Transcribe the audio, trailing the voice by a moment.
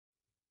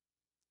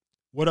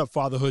What up,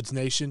 Fatherhoods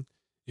Nation?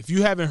 If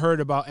you haven't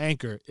heard about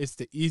Anchor, it's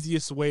the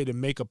easiest way to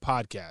make a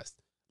podcast.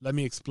 Let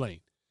me explain.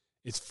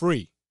 It's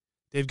free.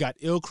 They've got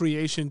ill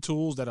creation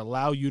tools that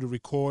allow you to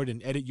record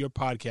and edit your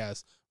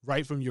podcast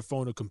right from your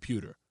phone or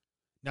computer.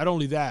 Not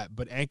only that,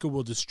 but Anchor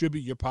will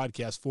distribute your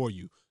podcast for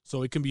you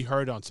so it can be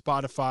heard on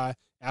Spotify,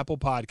 Apple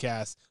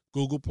Podcasts,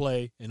 Google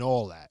Play, and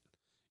all that.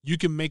 You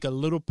can make a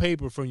little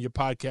paper from your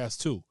podcast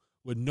too,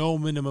 with no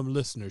minimum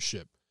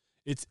listenership.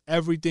 It's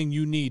everything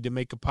you need to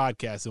make a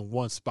podcast in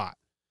one spot.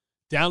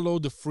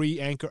 Download the free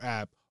Anchor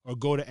app or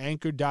go to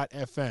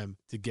anchor.fm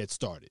to get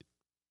started.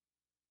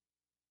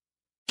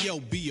 Yo,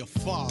 be a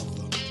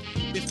father.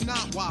 If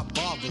not, why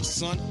bother,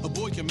 son? A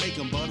boy can make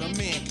them, but a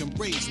man can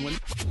raise one.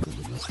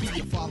 Be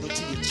a father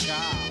to your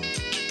child.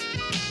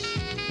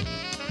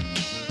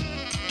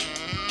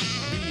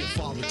 Be a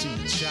father to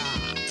your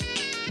child.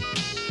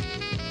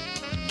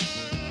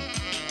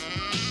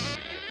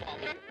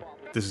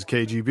 This is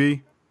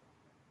KGB.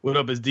 What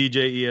up, it's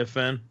DJ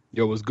EFN.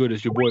 Yo, what's good?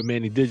 It's your boy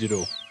Manny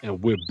Digital,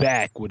 and we're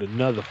back with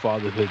another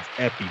Fatherhood's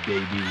Epi,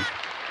 baby.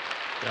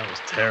 That was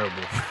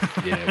terrible.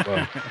 Yeah,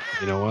 well,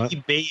 you know what?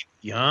 Baby,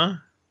 huh?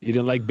 You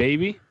didn't like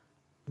Baby?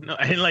 No,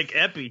 I didn't like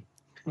Epi.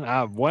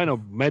 Ah, bueno,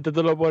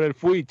 métetelo por el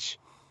fuich.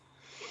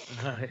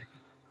 What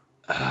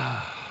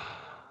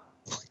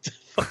the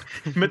fuck?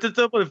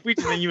 Métetelo por el fuich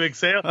and then you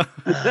exhale?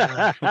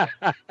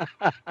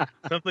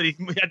 Somebody,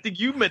 I think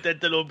you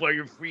métetelo por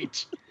your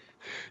fuich.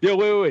 Yo,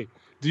 wait.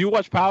 Do you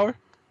watch Power?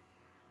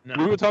 No.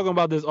 We were talking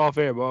about this off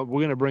air, but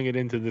we're gonna bring it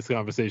into this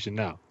conversation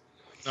now.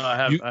 No, I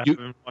haven't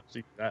watched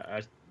it.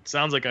 It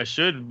sounds like I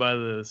should by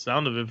the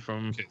sound of it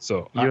from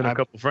So you and a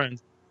couple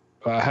friends.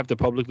 I have to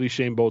publicly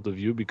shame both of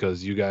you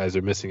because you guys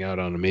are missing out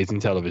on amazing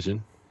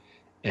television.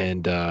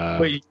 And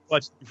wait, you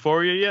watched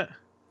Euphoria yet?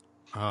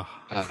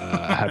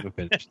 I haven't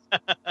finished.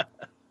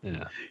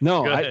 Yeah,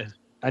 no,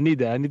 I need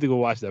that. I need to go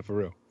watch that for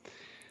real.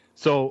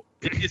 So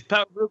is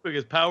Power real quick?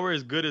 Is Power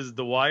as good as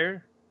The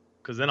Wire?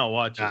 Because then I'll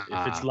watch it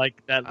if it's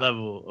like that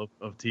level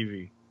of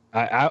TV.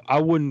 I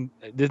wouldn't.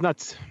 There's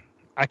not.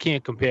 I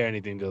can't compare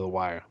anything to The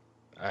Wire.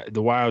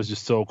 The Wire was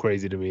just so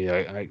crazy to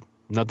me.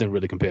 Nothing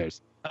really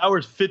compares.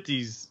 Power's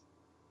 50s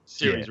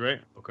series,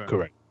 right? Okay.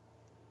 Correct.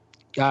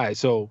 All right.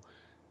 So,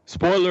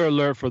 spoiler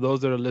alert for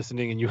those that are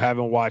listening and you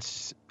haven't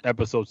watched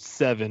episode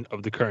 7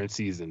 of the current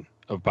season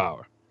of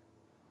Power.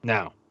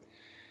 Now,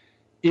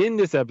 in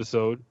this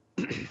episode,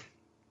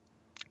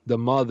 the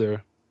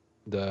mother,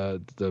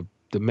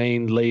 the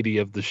main lady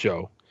of the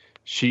show,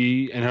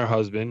 she and her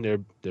husband,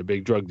 they're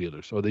big drug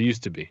dealers, or they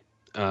used to be.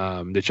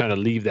 They're trying to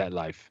leave that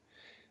life.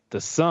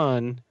 The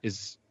son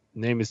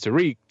name is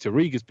Tariq.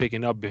 Tariq is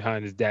picking up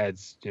behind his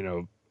dad's,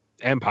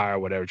 empire or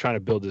whatever, trying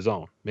to build his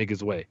own, make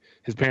his way.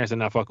 His parents are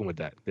not fucking with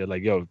that. They're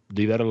like, yo,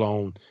 leave that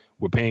alone.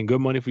 We're paying good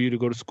money for you to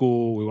go to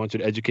school. We want you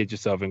to educate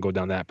yourself and go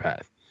down that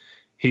path.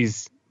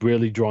 He's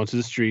really drawn to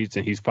the streets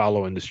and he's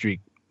following the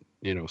street,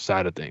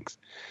 side of things.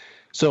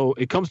 So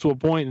it comes to a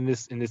point in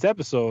this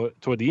episode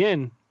toward the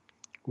end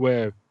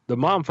where the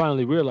mom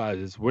finally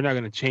realizes we're not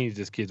going to change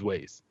this kid's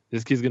ways.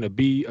 This kid's going to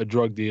be a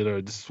drug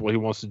dealer. This is what he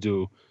wants to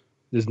do.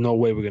 There's no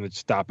way we're going to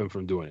stop him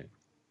from doing it.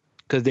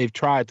 Because they've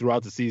tried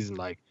throughout the season,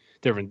 like,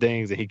 different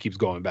things, and he keeps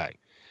going back.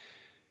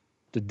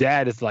 The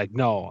dad is like,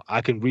 no,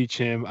 I can reach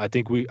him. I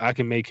think I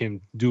can make him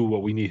do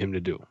what we need him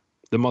to do.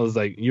 The mother's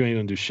like, you ain't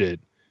going to do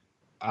shit.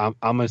 I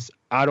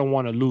don't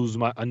want to lose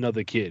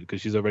another kid because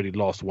she's already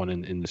lost one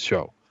in the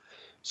show.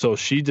 So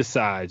she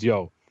decides,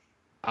 yo,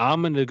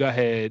 I'm going to go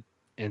ahead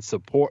and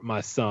support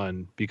my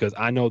son because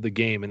I know the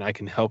game and I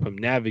can help him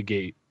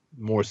navigate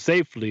more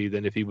safely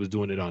than if he was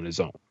doing it on his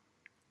own.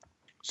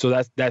 So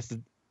that's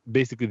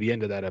basically the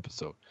end of that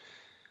episode.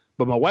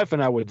 But my wife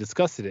and I were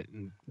discussing it,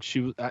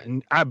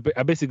 and I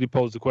basically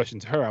posed the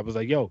question to her. I was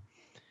like, yo,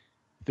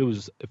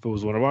 if it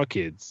was one of our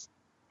kids,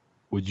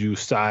 would you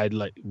side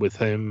like with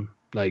him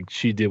like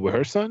she did with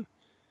her son?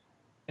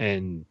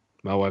 And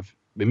my wife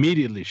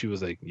immediately, she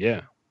was like,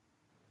 yeah,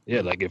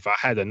 like if I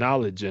had the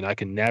knowledge and I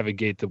can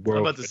navigate the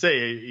world. I'm about to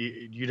say,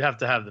 you'd have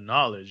to have the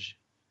knowledge.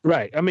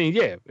 Right. I mean,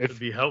 yeah. It'd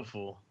be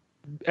helpful.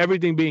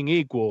 Everything being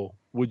equal,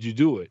 would you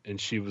do it? And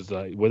she was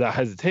like, without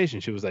hesitation,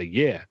 she was like,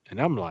 yeah. And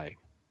I'm like,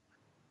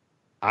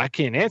 I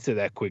can't answer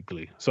that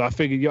quickly. So I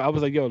figured, I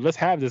was like, let's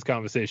have this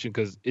conversation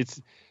because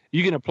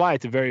you can apply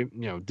it to very,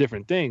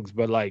 different things.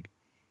 But like,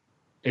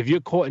 if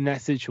you're caught in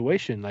that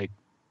situation, like,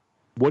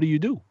 what do you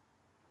do?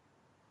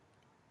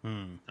 I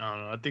don't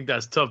know. I think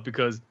that's tough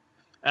because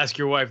ask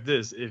your wife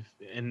this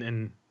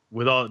and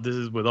with all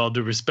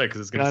due respect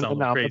because it's gonna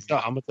sound crazy.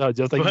 I'm gonna tell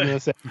just like you're gonna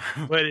say.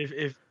 But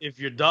if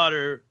your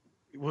daughter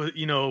was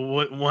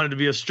wanted to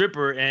be a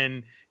stripper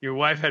and your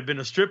wife had been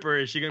a stripper,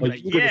 is she gonna be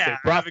like, yeah,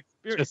 I have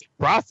experience?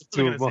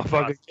 Prostitute,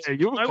 motherfucker. Yeah,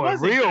 you were going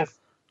real.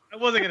 I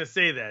wasn't gonna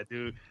say that,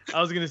 dude.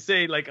 I was gonna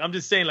say I'm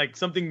just saying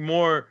something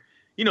more.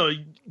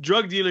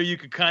 Drug dealer, you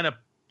could kind of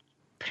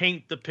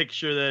paint the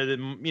picture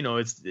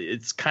that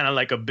it's kind of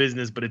like a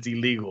business, but it's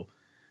illegal.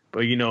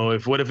 But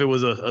what if it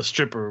was a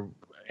stripper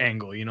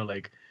angle?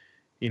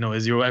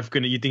 Is your wife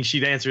you think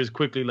she'd answer as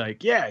quickly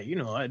like, yeah,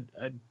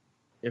 I'd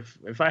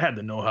if I had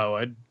the know-how,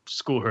 I'd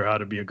school her how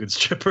to be a good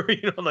stripper.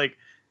 Like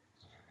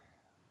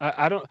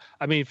I don't.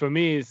 I mean, for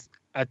me,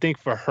 I think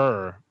for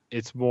her,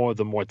 it's more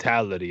the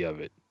mortality of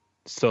it.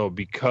 So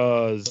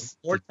because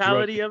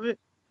mortality of it.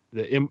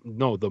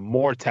 The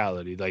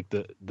mortality, like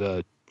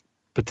the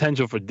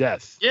potential for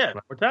death. Yeah,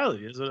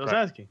 mortality is what I was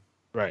asking.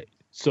 Right.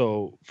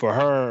 So for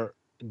her,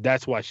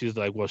 that's why she's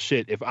like, well,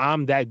 shit. If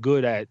I'm that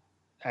good at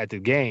the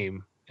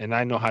game and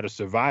I know how to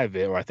survive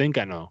it, or I think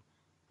I know,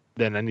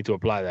 then I need to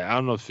apply that. I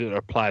don't know if it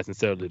applies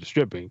necessarily to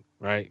stripping,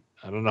 right?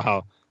 I don't know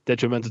how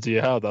detrimental to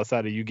your health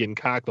outside of you getting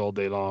cocked all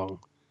day long.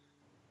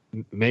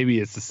 Maybe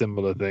it's a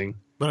similar thing.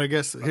 But I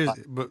guess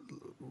but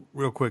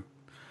real quick,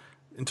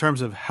 in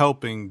terms of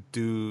helping,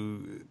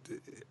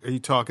 are you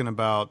talking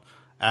about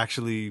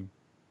actually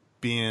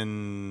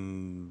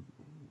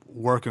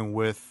working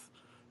with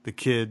the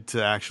kid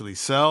to actually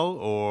sell,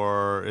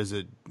 or is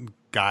it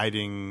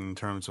guiding in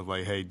terms of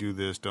like, hey, do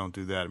this, don't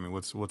do that? I mean,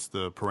 what's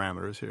the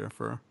parameters here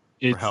for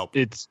help?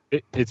 It's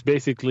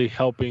basically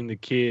helping the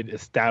kid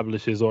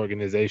establish his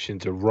organization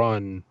to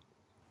run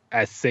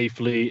as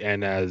safely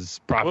and as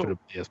profitably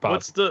as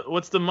possible.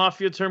 What's the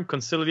mafia term?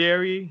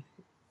 Consigliere?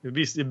 It'd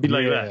be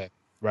like that.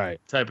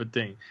 Right. Type of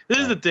thing. This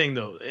is the thing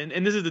though,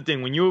 and this is the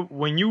thing, when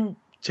you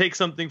take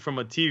something from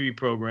a TV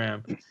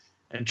program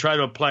and try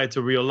to apply it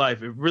to real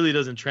life, it really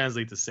doesn't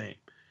translate the same.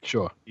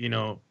 Sure.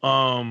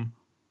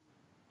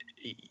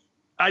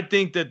 I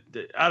think that,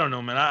 I don't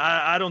know, man.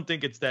 I don't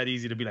think it's that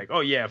easy to be like,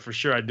 oh yeah, for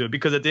sure I do it,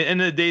 because at the end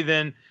of the day,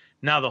 then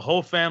now the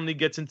whole family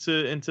gets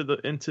into there's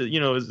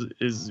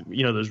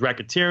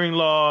racketeering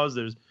laws,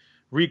 there's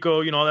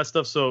RICO, all that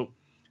stuff. So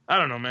I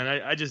don't know,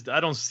 man. I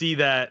don't see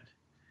that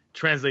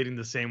translating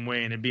the same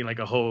way and it being like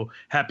a whole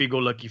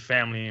happy-go-lucky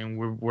family and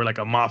we're like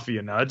a mafia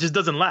now. It just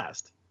doesn't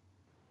last.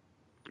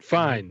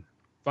 Fine,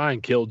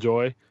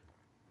 Killjoy.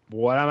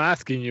 What I'm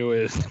asking you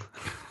is,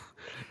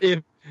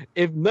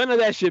 if none of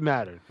that shit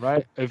mattered,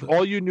 right? If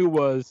all you knew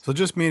was, so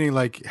just meaning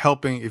like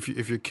helping, if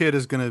your kid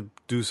is gonna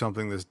do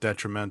something that's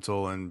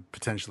detrimental and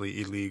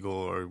potentially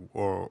illegal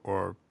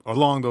or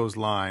along those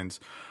lines,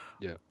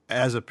 yeah.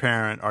 As a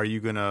parent, are you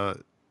gonna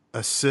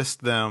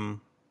assist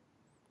them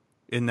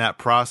in that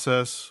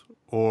process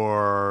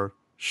or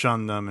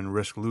shun them and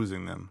risk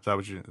losing them?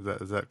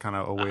 Is that kind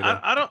of a way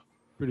to? I don't.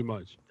 Pretty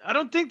much. I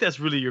don't think that's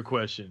really your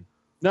question.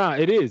 No,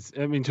 it is.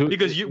 I mean,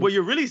 because what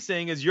you're really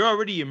saying is you're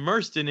already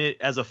immersed in it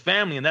as a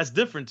family, and that's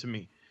different to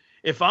me.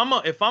 If I'm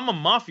a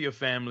mafia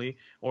family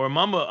or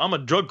I'm a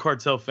drug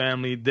cartel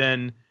family,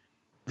 then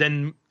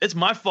it's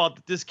my fault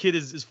that this kid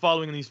is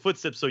following in these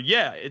footsteps. So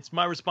yeah, it's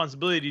my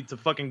responsibility to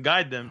fucking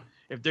guide them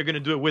if they're gonna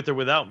do it with or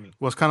without me.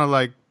 Well, it's kind of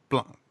like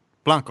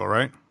Blanco,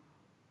 right?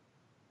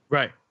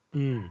 Right.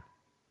 Mm.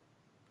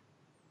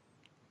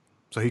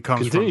 So he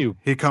comes. Continue.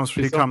 I'm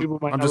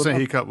just saying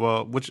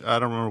which I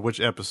don't remember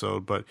which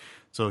episode, but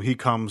so he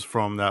comes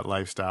from that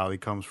lifestyle. He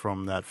comes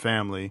from that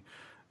family,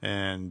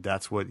 and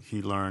that's what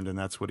he learned, and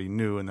that's what he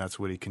knew, and that's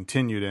what he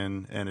continued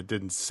in. And it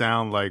didn't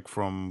sound like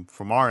from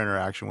our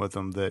interaction with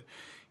him that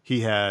he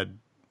had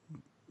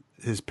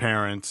his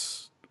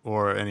parents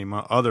or any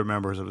other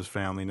members of his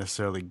family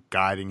necessarily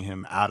guiding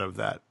him out of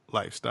that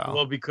lifestyle.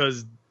 Well,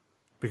 because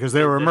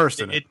they were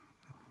immersed in it.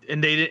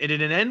 And it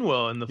didn't end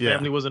well, and the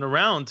family wasn't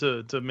around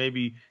to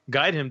maybe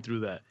guide him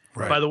through that.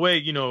 Right. By the way,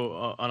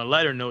 on a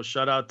lighter note,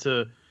 shout out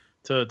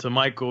to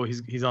Michael.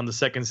 He's on the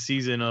second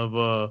season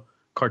of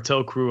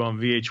Cartel Crew on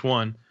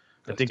VH1.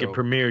 I think it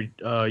premiered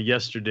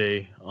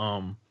yesterday.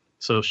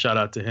 So shout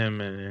out to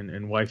him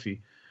and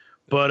wifey.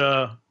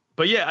 But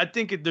yeah, I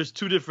think there's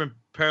two different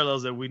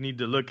parallels that we need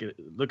to look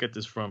at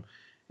this from.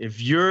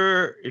 If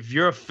you're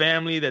a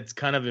family that's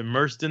kind of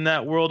immersed in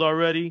that world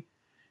already,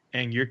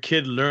 and your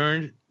kid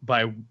learned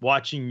by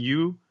watching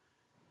you,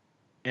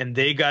 and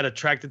they got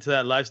attracted to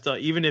that lifestyle,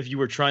 even if you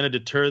were trying to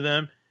deter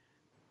them,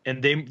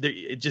 and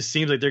it just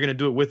seems like they're going to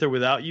do it with or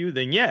without you,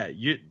 then yeah,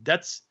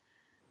 that's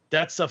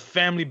a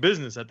family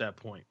business at that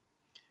point.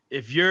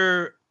 If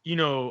you're,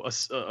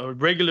 a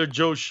regular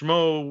Joe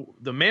Schmo,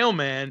 the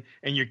mailman,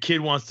 and your kid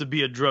wants to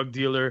be a drug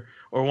dealer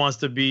or wants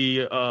to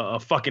be a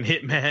fucking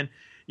hitman,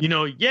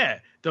 yeah,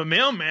 the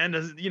mailman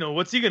does,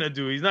 what's he going to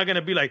do? He's not going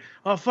to be like,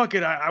 oh, fuck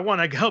it, I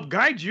want to help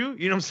guide you.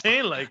 You know what I'm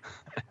saying? Like,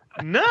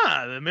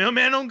 nah, the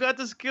mailman don't got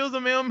the skills.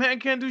 The mailman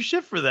can't do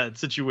shit for that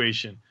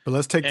situation. But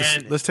let's take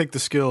the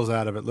skills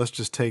out of it. Let's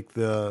just take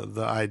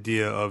the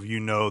idea of,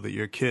 that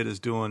your kid is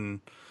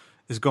going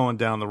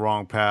down the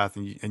wrong path,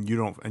 and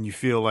you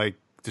feel like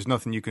there's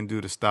nothing you can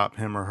do to stop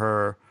him or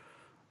her,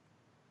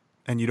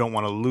 and you don't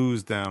want to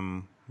lose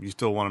them. You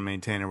still want to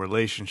maintain a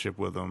relationship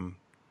with them.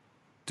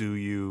 Do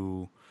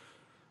you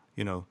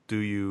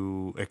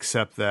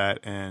accept that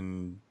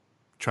and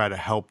try to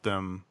help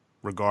them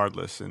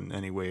regardless in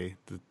any way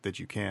that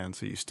you can,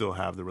 so you still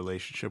have the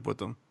relationship with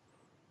them?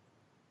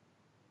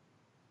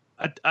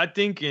 I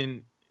think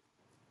in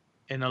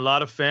a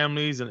lot of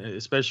families, and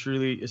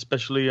especially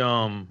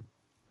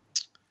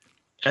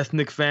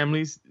ethnic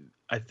families,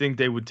 I think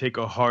they would take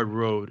a hard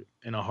road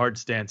and a hard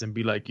stance and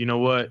be like, you know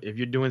what, if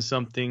you're doing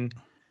something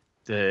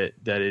that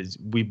is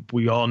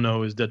we all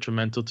know is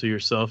detrimental to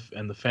yourself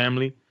and the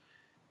family,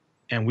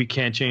 and we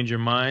can't change your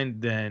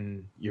mind,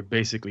 then you're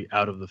basically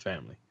out of the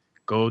family.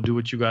 Go do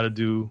what you got to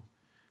do,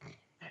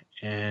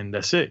 and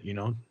that's it.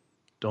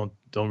 Don't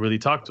really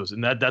talk to us,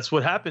 and that's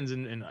what happens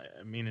in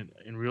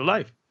real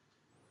life.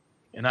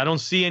 And I don't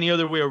see any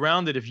other way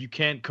around it if you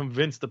can't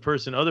convince the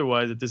person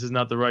otherwise that this is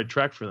not the right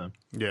track for them.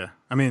 Yeah,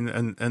 I mean,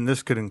 and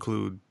this could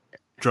include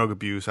drug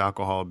abuse,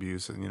 alcohol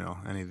abuse, and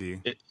any of the.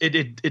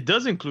 It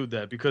does include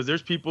that, because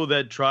there's people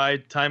that try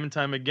time and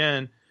time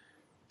again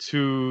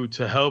to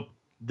help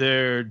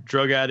their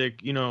drug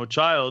addict,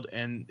 child,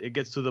 and it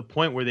gets to the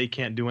point where they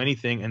can't do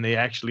anything, and they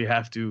actually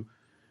have to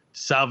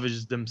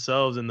salvage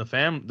themselves and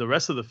the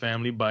rest of the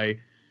family by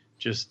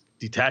just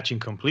detaching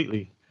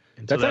completely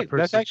until that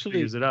person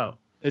figures it out.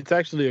 It's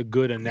actually a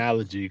good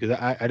analogy, because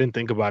I didn't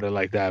think about it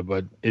like that,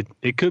 but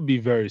it could be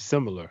very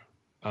similar.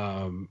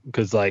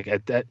 Because like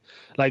at that,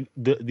 like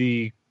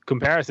the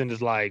comparison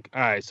is like,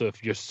 all right, so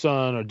if your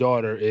son or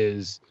daughter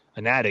is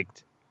an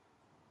addict,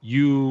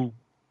 you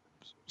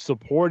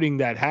supporting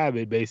that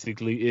habit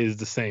basically is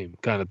the same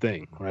kind of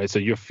thing, right? So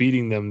you're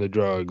feeding them the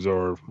drugs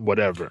or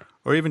whatever,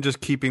 or even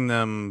just keeping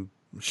them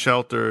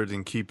sheltered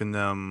and keeping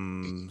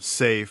them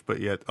safe,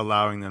 but yet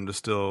allowing them to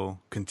still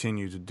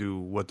continue to do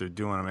what they're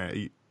doing. I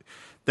mean,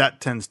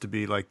 that tends to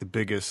be like the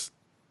biggest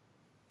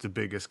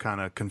kind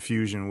of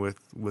confusion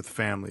with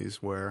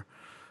families, where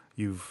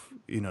you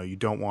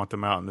don't want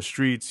them out in the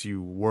streets,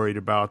 you worried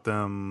about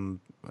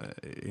them,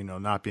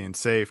 not being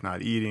safe,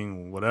 not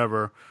eating,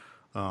 whatever.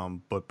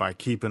 But by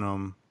keeping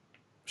them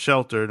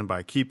sheltered and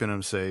by keeping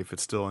them safe,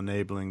 it's still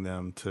enabling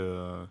them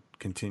to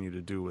continue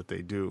to do what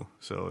they do.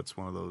 So it's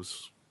one of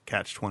those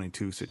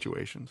catch-22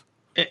 situations.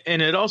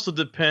 And it also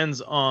depends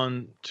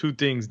on two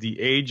things: the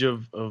age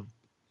of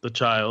the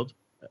child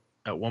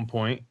at one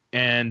point,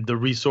 and the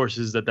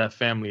resources that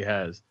family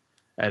has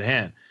at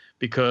hand.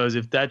 Because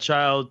if that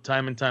child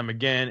time and time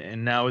again,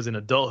 and now is in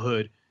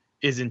adulthood,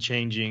 isn't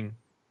changing,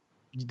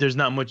 there's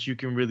not much you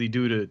can really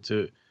do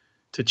to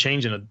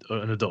change an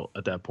adult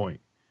at that point.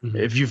 Mm-hmm.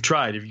 If you've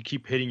tried, if you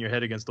keep hitting your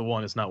head against the wall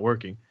and it's not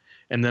working.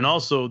 And then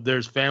also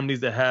there's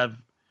families that have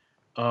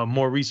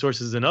more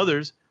resources than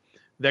others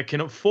that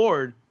can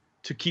afford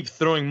to keep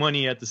throwing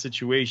money at the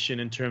situation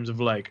in terms of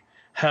like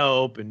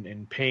help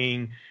and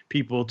paying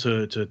people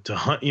to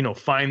hunt,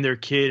 find their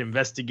kid,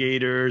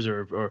 investigators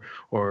or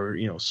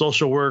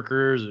social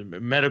workers,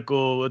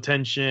 medical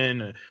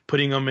attention,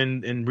 putting them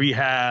in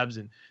rehabs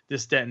and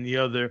this, that, and the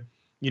other,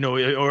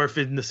 or if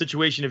in the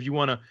situation, if you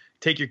want to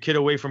take your kid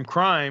away from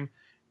crime,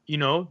 you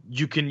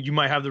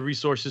might have the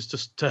resources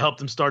to help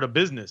them start a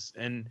business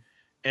and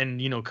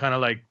kind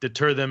of like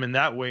deter them in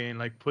that way and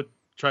like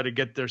try to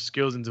get their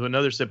skills into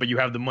another step. But you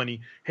have the money.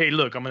 Hey,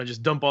 look, I'm going to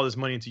just dump all this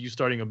money into you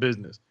starting a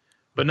business.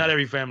 But not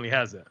every family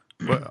has that.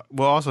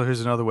 Well, also,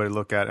 here's another way to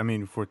look at it. I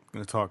mean, if we're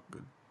going to talk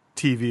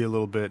TV a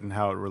little bit and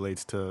how it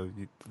relates to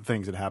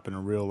things that happen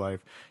in real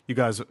life, you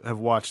guys have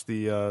watched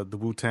the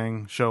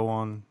Wu-Tang show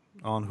on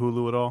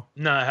Hulu at all?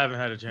 No, I haven't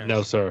had a chance.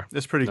 No, sir.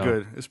 It's pretty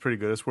good. It's pretty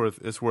good.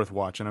 It's worth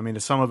watching. I mean,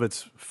 some of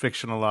it's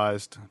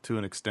fictionalized to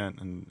an extent,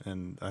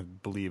 and I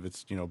believe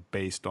it's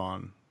based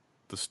on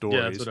the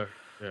stories. Yeah,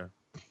 that's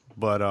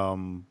what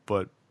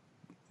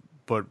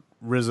But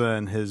RZA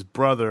and his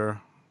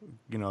brother,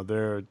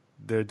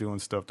 they're doing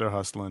stuff, they're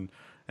hustling,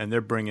 and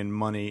they're bringing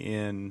money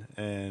in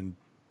and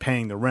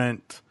paying the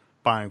rent,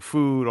 buying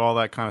food, all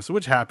that kind of stuff,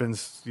 which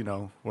happens, with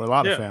a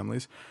lot of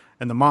families.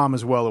 And the mom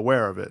is well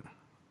aware of it,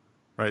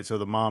 right? So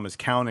the mom is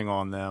counting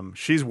on them.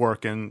 She's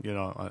working,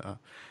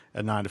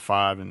 at 9 to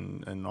 5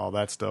 and all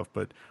that stuff,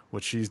 but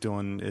what she's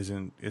doing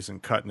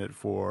isn't cutting it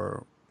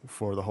for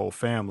the whole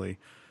family.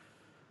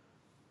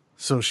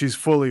 So she's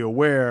fully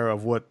aware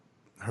of what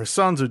her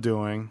sons are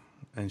doing,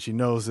 and she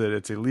knows that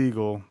it's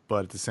illegal,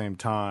 but at the same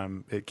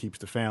time, it keeps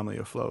the family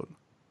afloat.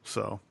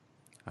 So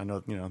I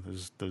know,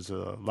 there's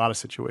a lot of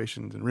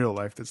situations in real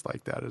life that's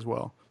like that as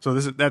well. So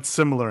that's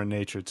similar in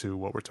nature to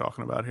what we're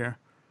talking about here.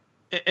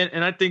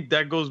 And I think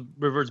that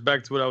reverts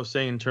back to what I was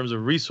saying in terms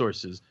of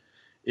resources.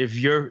 If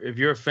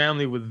you're a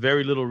family with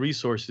very little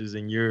resources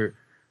and you're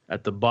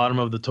at the bottom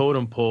of the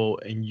totem pole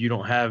and you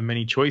don't have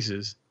many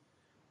choices,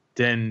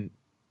 then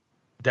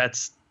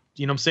that's,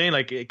 what I'm saying?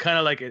 Like it kind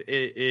of like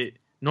it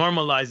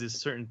normalizes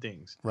certain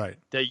things, right,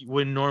 that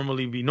wouldn't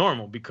normally be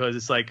normal, because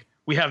it's like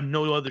we have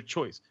no other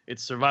choice.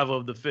 It's survival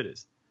of the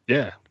fittest.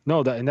 Yeah,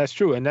 no, and that's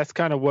true, and that's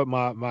kind of what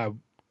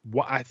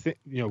what I think.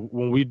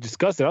 When we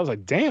discussed it, I was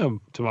like,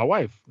 "Damn!" to my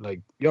wife,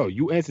 like, "Yo,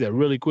 you answered that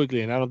really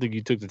quickly, and I don't think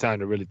you took the time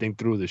to really think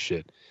through this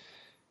shit."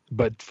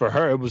 But for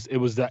her, it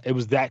was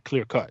that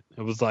clear cut.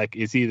 It was like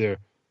it's either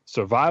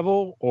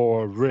survival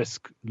or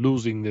risk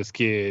losing this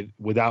kid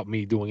without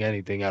me doing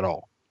anything at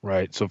all,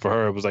 right? So for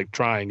her, it was like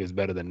trying is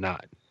better than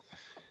not.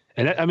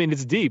 And I mean,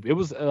 it's deep. It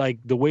was like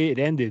the way it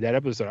ended, that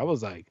episode, I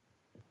was like,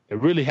 it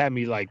really had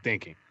me like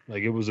thinking.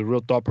 Like it was a real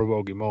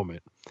thought-provoking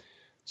moment.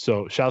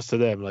 So shouts to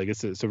them. Like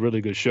it's a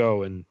really good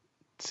show, and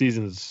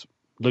season's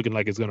looking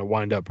like it's going to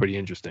wind up pretty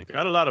interesting.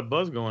 Got a lot of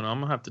buzz going on. I'm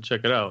going to have to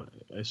check it out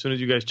as soon as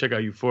you guys check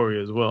out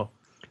Euphoria as well.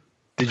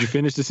 Did you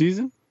finish the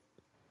season?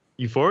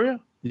 Euphoria?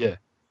 Yeah.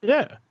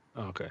 Yeah.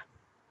 Oh, okay.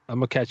 I'm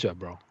gonna catch up,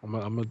 bro.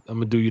 I'm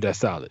gonna do you that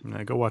solid.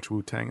 Yeah, go watch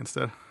Wu-Tang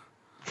instead.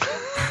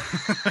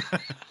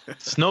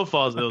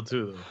 Snowfall's ill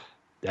too, though.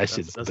 That's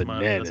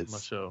bananas. That's my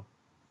show.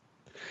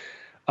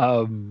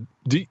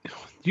 Do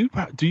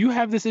you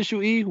have this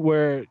issue, E,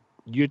 where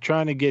you're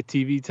trying to get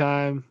TV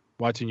time,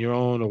 watching your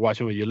own or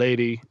watching with your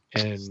lady,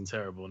 and It's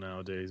terrible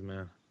nowadays,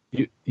 man.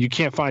 you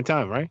can't find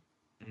time, right?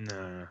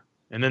 Nah.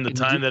 And then the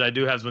time that I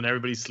do have is when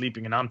everybody's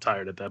sleeping, and I'm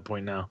tired at that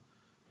point now.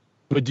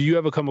 But do you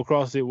ever come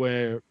across it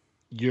where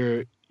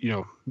you're,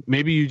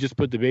 maybe you just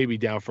put the baby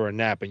down for a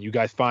nap and you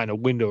guys find a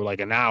window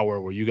like an hour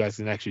where you guys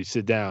can actually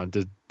sit down?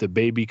 Does the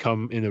baby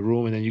come in the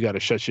room and then you got to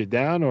shut shit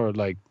down, or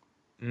like?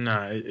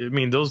 Nah, I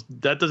mean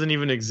that doesn't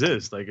even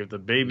exist. Like if the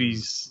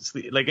baby's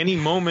sleep, like any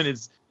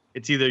moment,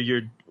 it's either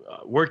you're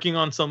working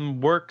on some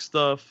work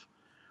stuff,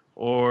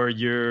 or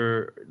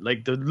you're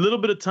like the little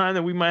bit of time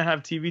that we might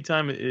have TV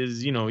time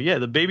is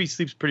the baby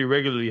sleeps pretty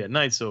regularly at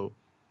night. So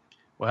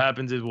what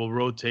happens is we'll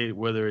rotate,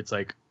 whether it's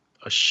like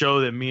a show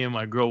that me and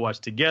my girl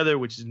watch together,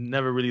 which is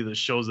never really the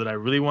shows that I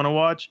really want to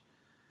watch.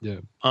 Yeah.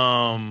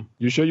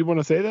 You sure you want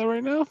to say that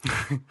right now?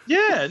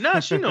 Yeah, no,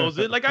 she knows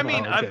it. Like I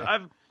mean, okay.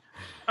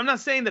 I'm not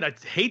saying that I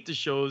hate the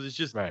shows. It's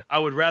just right. I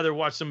would rather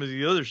watch some of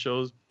the other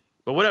shows,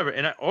 but whatever.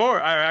 And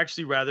I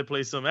actually rather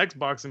play some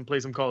Xbox and play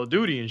some Call of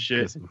Duty and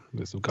shit.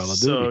 There's some Call of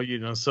Duty.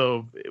 So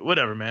so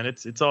whatever, man.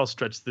 It's all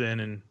stretched thin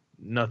and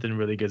nothing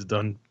really gets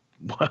done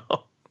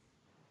well.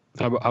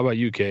 How about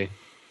you, Kay?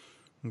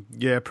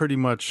 Yeah, pretty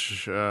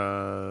much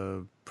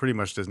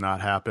does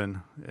not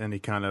happen. Any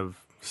kind of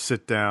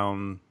sit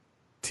down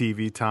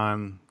TV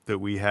time that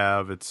we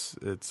have, it's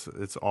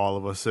all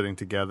of us sitting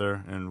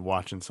together and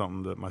watching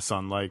something that my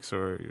son likes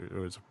or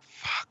is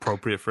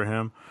appropriate for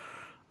him.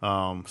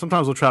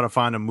 Sometimes we'll try to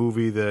find a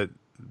movie that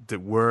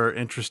we're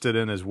interested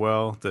in as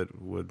well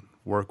that would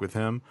work with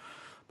him.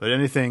 But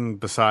anything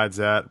besides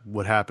that,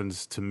 what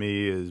happens to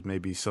me is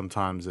maybe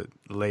sometimes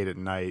late at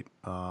night,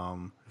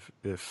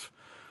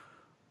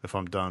 if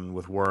I'm done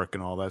with work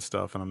and all that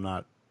stuff and I'm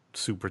not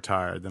super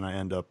tired, then I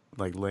end up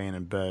like laying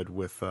in bed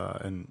with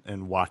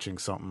and watching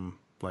something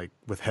like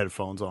with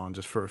headphones on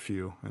just for a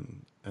few,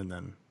 and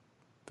then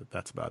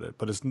that's about it.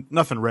 But it's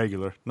nothing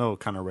regular, no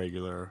kind of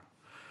regular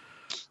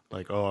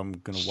like, oh, I'm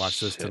gonna watch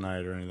this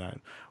tonight or any of that,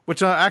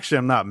 which actually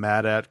I'm not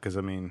mad at, because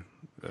I mean,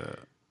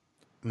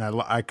 and I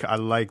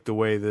like the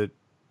way that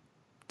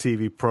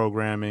TV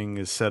programming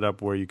is set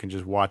up where you can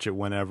just watch it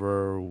whenever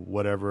or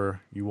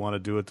whatever you want to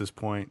do at this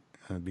point,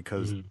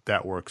 because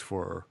that works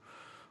for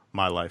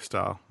my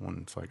lifestyle. When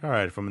it's like, all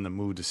right, if I'm in the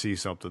mood to see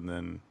something,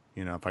 then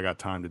if I got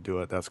time to do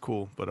it, that's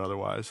cool. But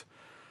otherwise,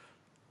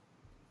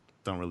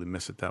 don't really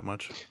miss it that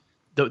much.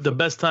 The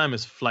best time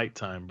is flight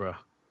time, bro.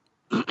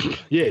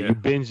 Yeah, you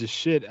binge the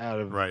shit out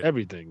of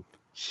everything.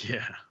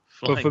 Yeah.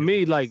 But for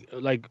me, like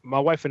my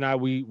wife and I,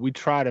 we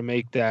try to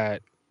make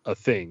that a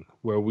thing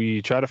where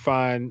we try to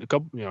find a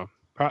couple,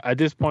 at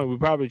this point, we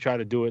probably try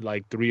to do it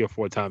like 3 or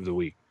 4 times a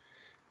week.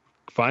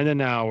 Find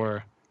an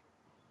hour,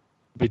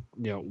 but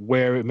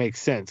where it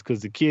makes sense,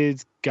 because the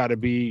kids got to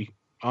be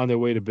on their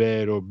way to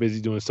bed or busy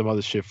doing some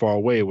other shit far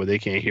away where they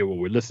can't hear what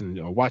we're listening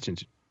or watching.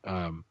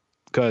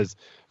 Because,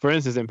 for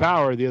instance, in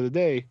Power the other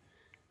day,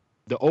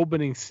 the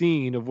opening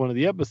scene of one of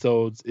the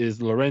episodes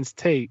is Lawrence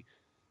Tate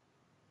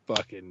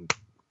fucking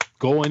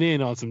going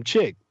in on some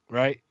chick,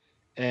 right?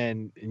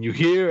 And you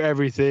hear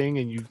everything,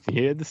 and you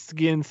hear the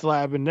skin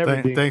slapping and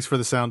everything. Thanks for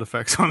the sound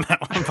effects on that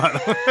one, by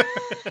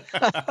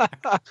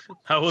the way.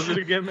 How was it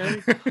again,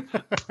 Manny?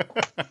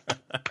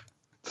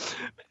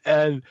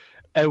 and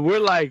we're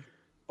like,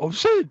 oh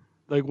shit,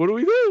 like what do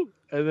we do?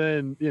 And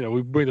then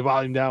we bring the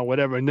volume down,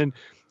 whatever, and then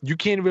you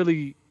can't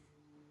really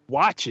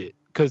watch it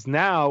because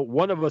now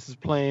one of us is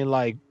playing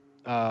like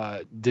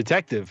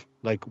detective,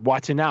 like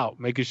watching out,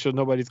 making sure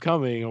nobody's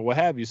coming or what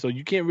have you. So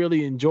you can't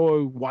really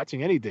enjoy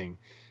watching anything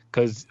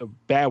because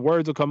bad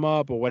words will come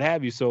up or what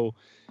have you. So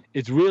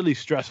it's really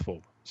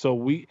stressful.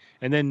 So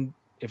and then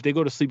if they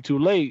go to sleep too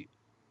late,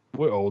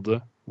 we're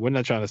older. We're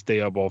not trying to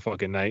stay up all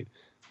fucking night.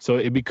 So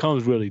it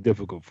becomes really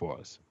difficult for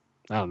us.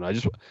 I don't know.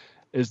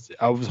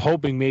 I was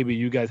hoping maybe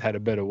you guys had a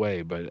better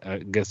way, but I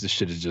guess this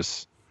shit is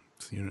just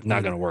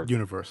not going to work.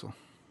 Universal.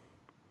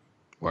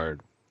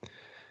 Word.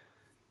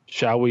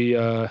 Shall we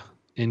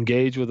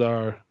engage with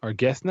our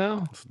guest now?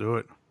 Let's do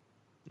it.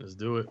 Let's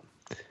do it.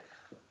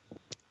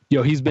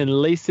 Yo, he's been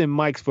lacing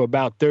mics for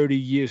about 30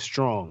 years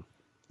strong.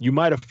 You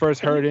might have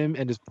first heard him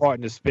and his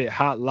partner spit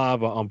hot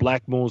lava on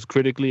Black Moon's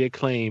critically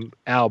acclaimed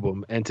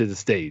album, Enter the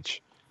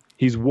Stage.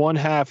 He's one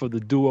half of the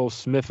duo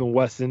Smith &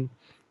 Wesson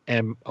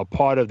and a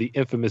part of the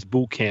infamous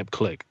Boot Camp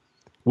clique.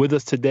 With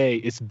us today,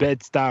 it's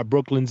Bed-Stuy,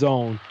 Brooklyn's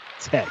own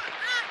Tech.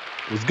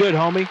 What's good,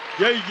 homie?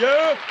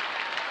 Yeah.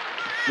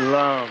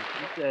 Love.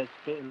 You said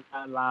spitting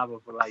hot lava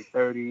for like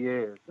 30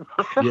 years.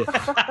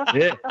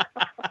 Yeah.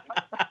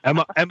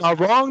 Am I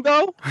wrong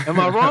though? Am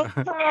I wrong?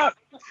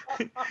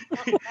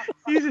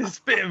 He's just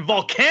spitting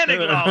volcanic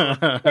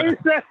lava.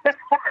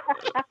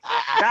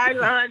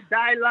 Dylan.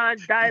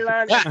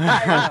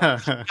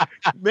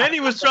 Manny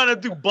was trying to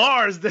do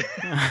bars there.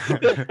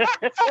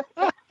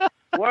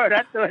 Word,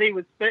 I thought he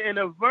was spitting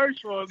a verse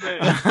for a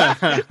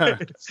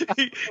minute.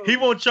 he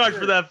won't charge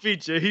for that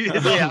feature.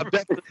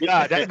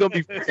 Yeah, that's gonna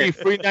be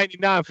free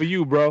 $3.99 for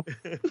you, bro.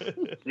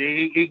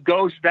 See, he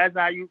ghost. That's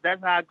how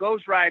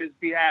ghostwriters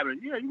be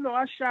having. Yeah,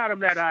 I shot him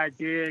that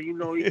idea. He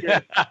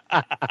just.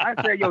 I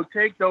said, yo,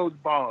 take those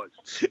bars.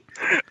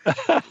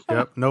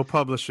 Yep, no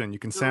publishing. You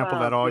can sample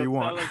that all you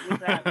want.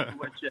 What's happening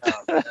with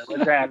y'all?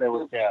 What's happening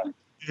with y'all?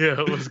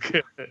 Yeah, it was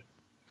good.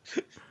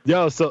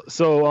 Yo,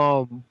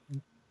 so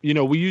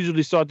we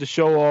usually start the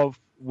show off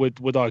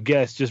with our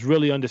guests just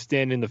really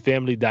understanding the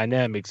family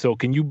dynamic. So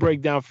can you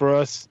break down for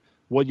us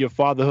what your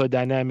fatherhood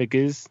dynamic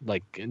is,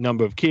 like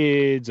number of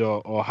kids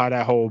or how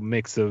that whole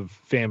mix of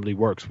family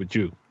works with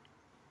you?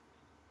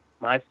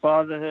 My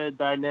fatherhood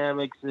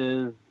dynamics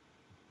is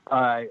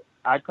I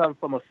come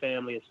from a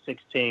family of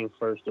 16,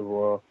 first of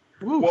all.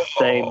 Whoa.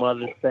 Same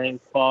mother, same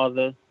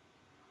father.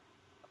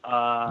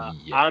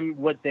 I'm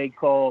what they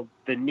call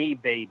the knee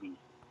baby.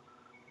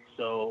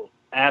 So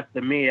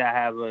after me, I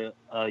have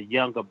a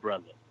younger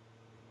brother.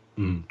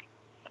 Mm.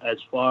 As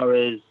far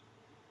as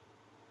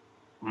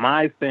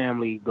my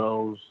family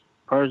goes,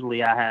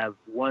 personally, I have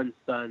one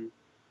son.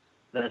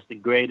 That's the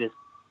greatest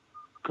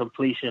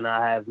completion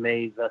I have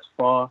made thus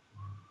far,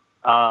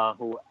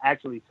 who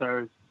actually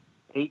turns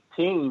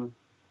 18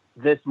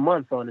 this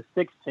month on the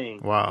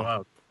 16th.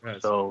 Wow.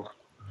 Yes. So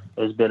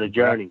it's been a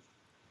journey.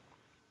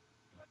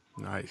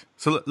 Nice.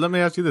 So let me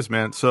ask you this,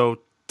 man. So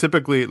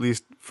typically, at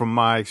least from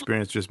my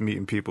experience, just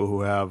meeting people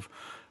who have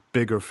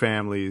bigger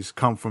families,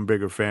 come from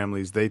bigger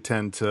families, they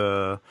tend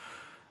to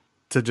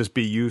just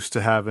be used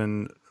to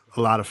having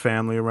a lot of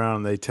family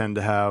around. They tend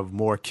to have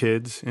more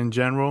kids in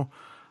general.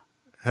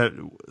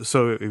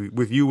 So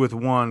with you with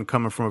one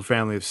coming from a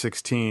family of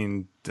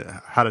 16,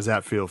 how does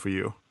that feel for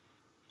you?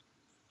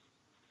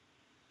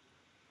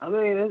 I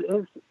mean,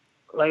 it's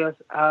like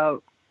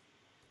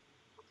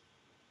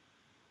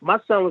my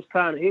son was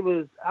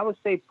I would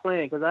say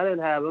playing, because I didn't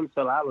have him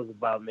till I was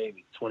about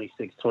maybe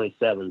 26,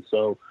 27.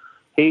 So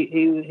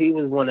he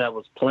was one that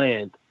was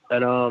planned.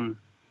 And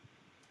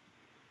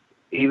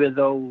even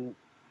though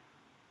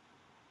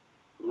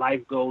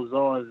life goes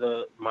on,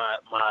 my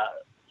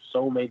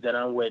soulmate that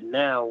I'm with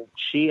now,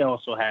 she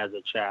also has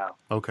a child,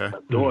 Okay.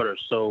 a daughter.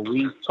 So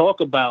we talk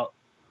about,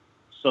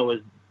 so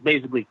it's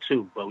basically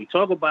two, but we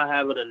talk about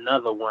having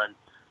another one.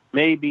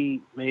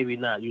 Maybe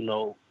not,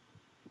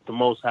 the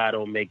Most High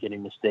don't make any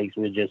mistakes.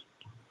 We're just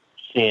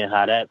seeing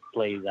how that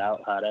plays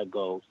out, how that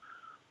goes.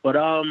 But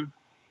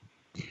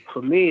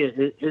for me,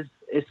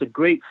 it's a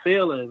great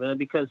feeling, man,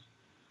 because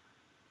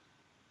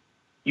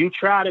you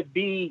try to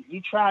be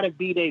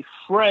their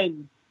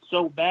friend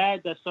so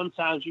bad that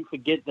sometimes you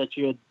forget that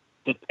you're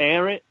the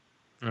parent.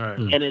 Right.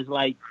 And it's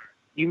like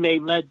you may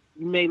let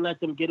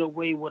them get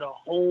away with a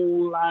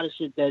whole lot of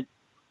shit that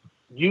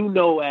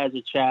as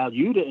a child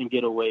you didn't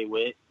get away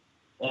with,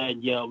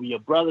 and your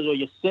brothers or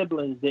your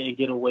siblings didn't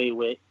get away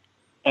with.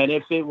 And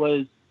if it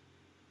was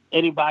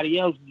anybody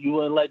else, you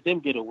wouldn't let them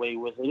get away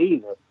with it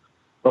either.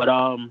 But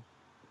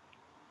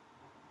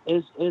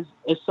it's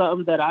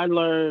something that I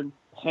learn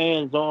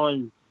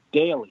hands-on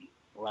daily.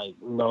 Like,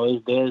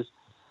 there's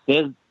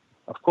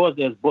of course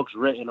there's books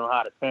written on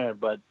how to parent,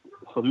 but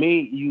for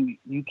me,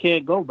 you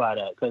can't go by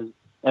that, because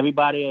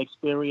everybody's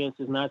experience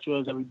is not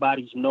yours.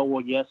 Everybody's no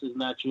or yes is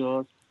not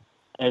yours.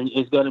 And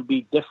it's going to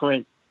be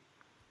different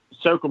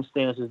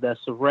circumstances that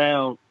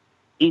surround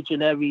each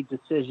and every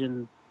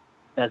decision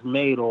that's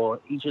made, or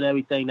each and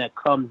everything that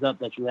comes up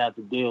that you have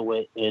to deal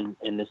with in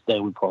this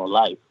thing we call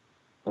life,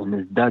 and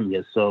it's done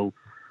yet. So,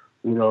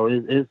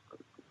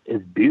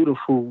 it's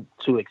beautiful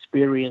to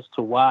experience,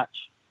 to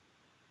watch,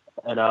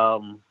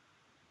 and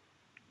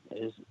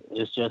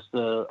it's just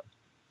a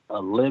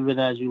living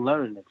as you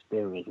learn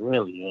experience,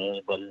 really,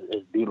 man. But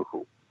it's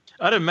beautiful.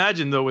 I'd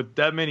imagine though, with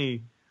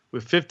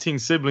 15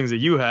 siblings that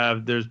you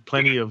have, there's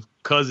plenty of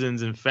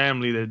cousins and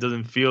family that it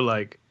doesn't feel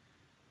like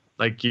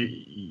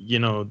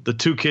the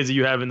two kids that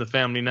you have in the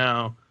family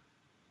now,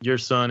 your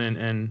son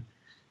and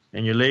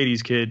your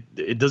lady's kid,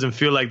 it doesn't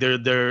feel like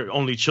they're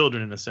only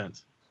children in a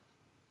sense.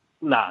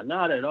 Nah,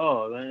 not at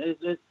all, man.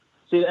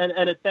 See,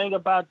 and the thing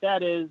about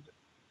that is,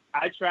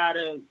 I try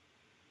to,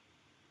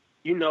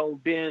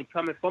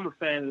 coming from a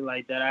family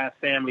like that, I have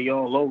family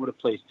all over the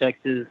place,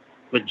 Texas,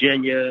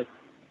 Virginia,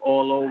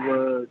 all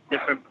over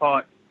different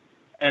parts.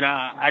 And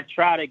I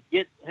try to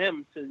get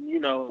him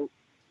to,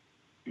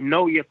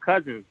 know your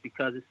cousins,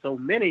 because there's so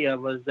many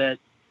of us that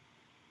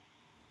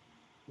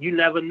you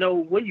never know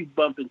when you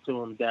bump into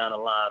them down the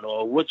line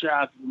or what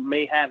y'all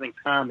may have in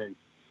common.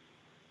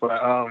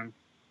 But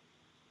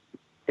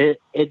it's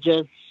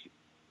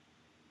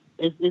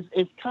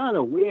kind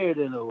of weird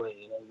in a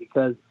way,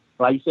 because,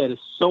 like you said, there's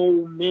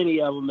so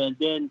many of them, and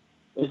then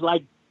it's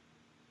like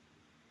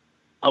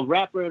a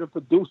rapper and a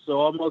producer,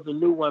 almost a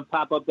new one,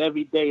 pop up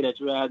every day that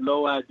you had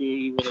no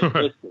idea even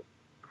existed.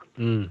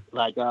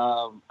 Like,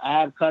 I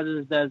have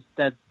cousins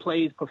that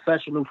plays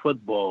professional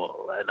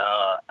football, and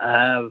I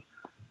have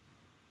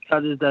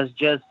cousins that's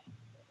just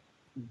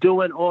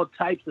doing all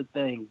types of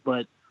things,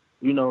 but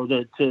you know,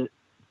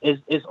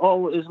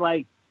 it's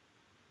like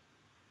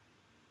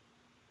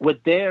what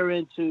they're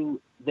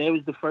into. They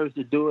was the first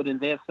to do it in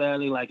their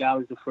family. Like I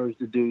was the first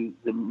to do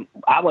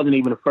I wasn't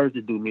even the first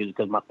to do music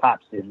because my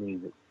pops did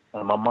music.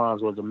 My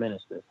mom's was a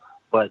minister.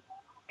 But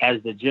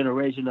as the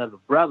generation of the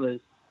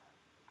brothers,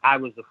 I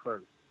was the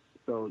first.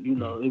 So, you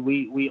know,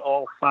 we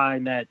all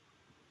find that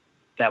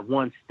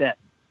one step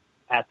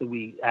after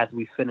we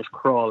finish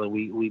crawling,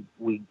 we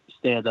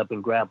stand up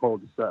and grab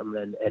hold of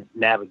something and it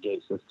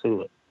navigates us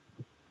to it.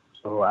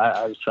 So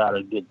I just try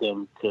to get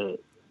them to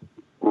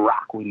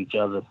rock with each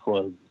other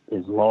for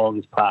as long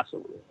as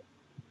possible.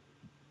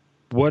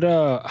 What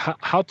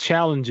how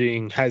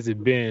challenging has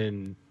it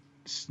been,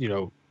 you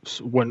know,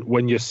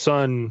 when your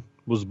son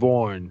was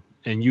born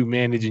and you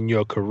managing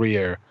your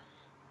career?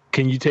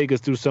 Can you take us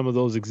through some of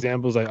those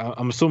examples?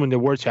 I'm assuming there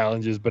were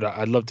challenges, but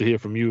I'd love to hear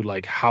from you.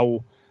 Like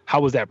how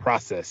was that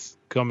process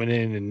coming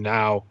in, and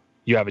now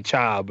you have a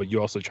child, but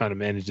you're also trying to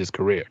manage this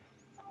career?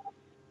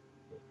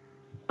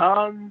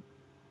 It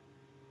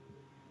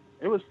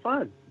was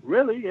fun.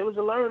 Really, it was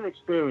a learning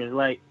experience.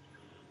 Like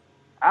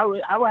I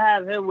would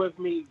have him with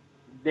me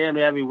damn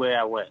everywhere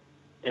I went.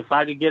 If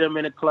I could get him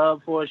in a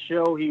club for a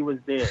show, he was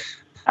there.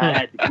 I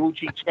had the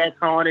Gucci check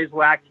harness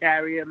where I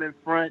carry him in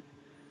front.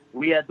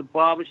 We at the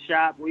barber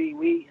shop.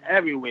 We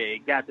everywhere.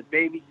 Got the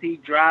baby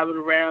seat, driving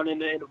around in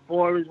the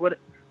forest.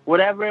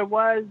 Whatever it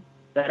was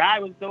that I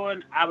was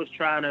doing, I was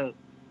trying to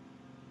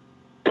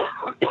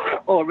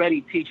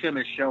already teach him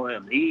and show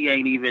him. He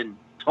ain't even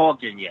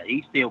talking yet.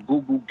 He's still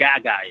goo goo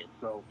gaga.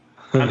 So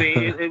I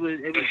mean, it was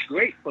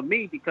great for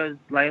me because,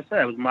 like I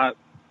said, it was my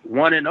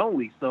one and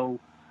only. So,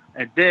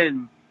 and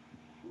then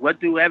what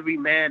do every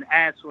man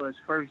ask for his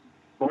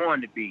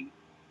firstborn to be?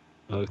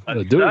 A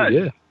dude,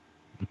 yeah.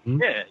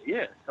 Mm-hmm.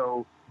 Yeah.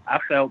 So I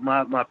felt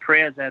my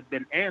prayers had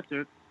been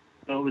answered.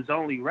 So it was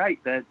only right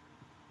that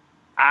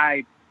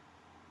I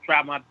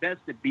try my best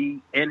to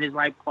be in his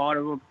life, part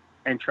of him,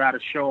 and try to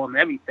show him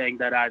everything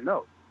that I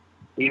know.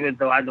 Even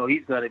though I know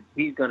he's gonna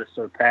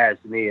surpass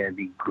me and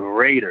be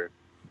greater.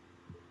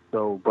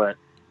 So, but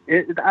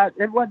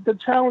the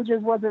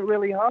challenges wasn't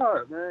really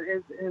hard,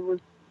 man. It was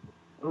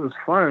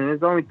fun.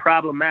 It's only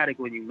problematic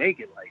when you make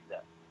it like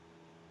that.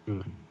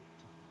 Mm.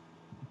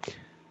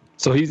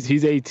 So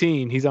he's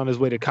 18. He's on his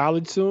way to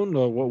college soon,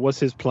 or what's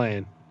his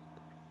plan?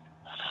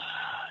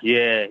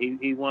 Yeah,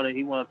 he want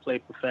to play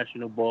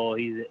professional ball.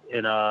 He's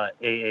in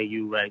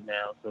AAU right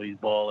now, so he's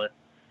balling.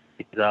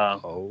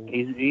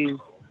 He's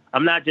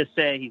I'm not just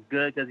saying he's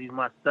good because he's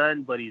my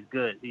son, but he's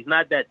good. He's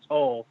not that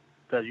tall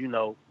because, you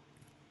know,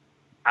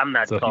 I'm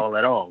not tall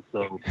at all.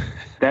 So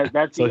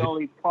that's the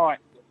only part.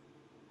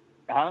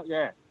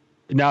 Yeah.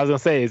 Now I was gonna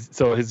say,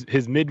 so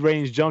his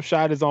mid-range jump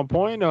shot is on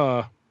point,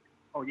 or?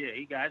 Oh yeah,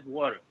 he got his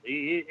water.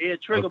 He a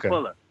trigger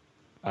puller.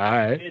 All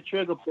right. He a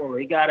trigger puller.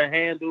 He got a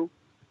handle,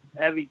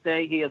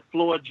 everything. He a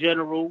floor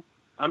general.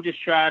 I'm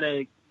just trying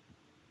to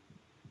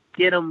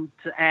get him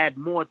to add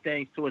more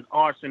things to his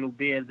arsenal,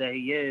 being that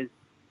he is,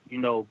 you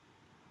know,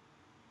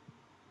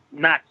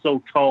 not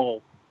so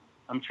tall.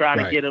 I'm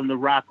trying to get him to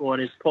rock on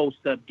his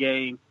post-up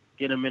game,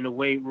 get him in the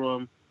weight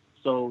room.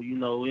 So, you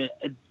know,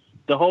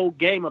 the whole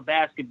game of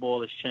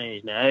basketball has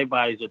changed now.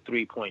 Everybody's a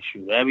three-point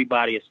shooter.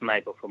 Everybody a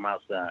sniper from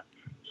outside.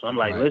 So I'm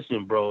like,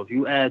 listen, bro, if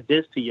you add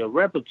this to your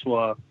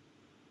repertoire,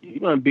 you're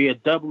going to be a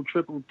double,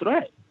 triple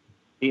threat.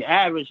 He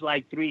averaged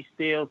like 3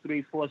 steals,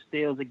 3-4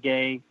 steals a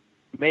game,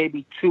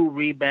 maybe 2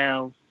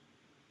 rebounds.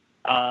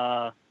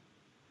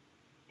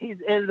 He's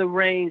in the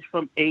range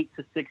from 8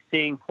 to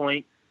 16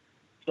 points.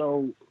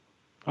 So,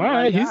 all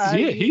right,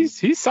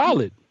 he's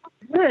solid.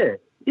 Yeah.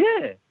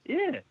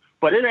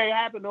 But it ain't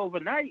happened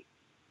overnight.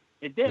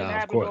 It didn't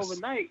happen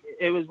overnight.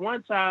 It was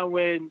one time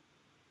when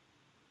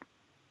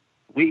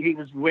he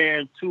was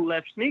wearing 2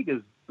 left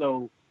sneakers.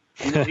 So,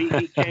 you know,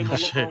 he came a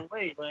long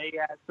way. But he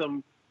had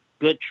some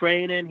good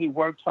training. He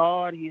worked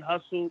hard. He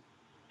hustled,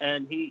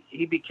 and he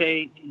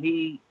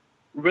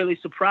really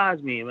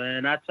surprised me,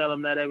 man. I tell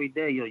him that every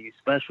day. Yo, you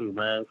special,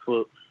 man.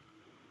 For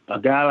a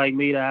guy like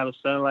me to have a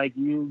son like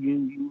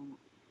you,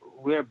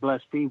 we're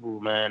blessed people,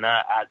 man.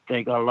 I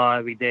thank Allah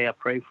every day. I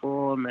pray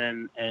for him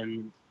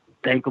and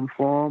thank him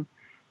for him,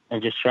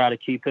 and just try to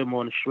keep him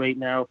on the straight,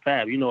 narrow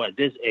path. You know, at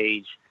this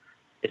age,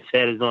 his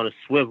head is on a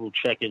swivel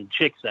checking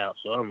chicks out.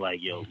 So I'm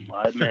like, yo,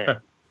 my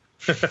man,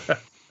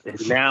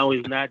 now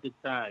is not the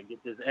time.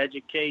 Get this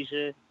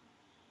education.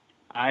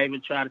 I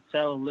even try to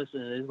tell him,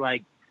 listen, it's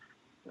like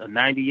a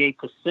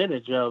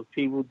 98% of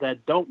people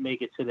that don't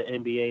make it to the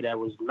NBA that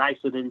was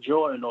nicer than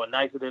Jordan or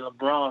nicer than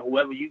LeBron,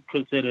 whoever you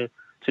consider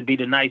to be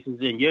the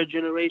nicest in your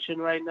generation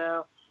right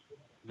now,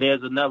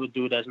 there's another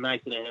dude that's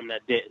nicer than him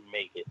that didn't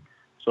make it.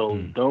 So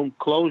don't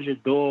close your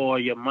door or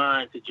your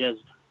mind to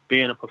just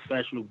being a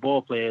professional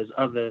ball player. There's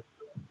other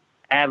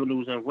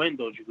avenues and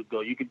windows you could go.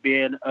 You could be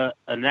in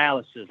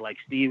analysis like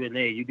Stephen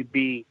A. You could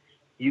be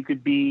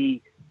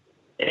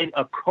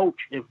a coach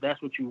if that's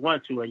what you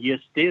want to, and you'll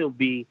still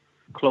be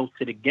close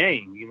to the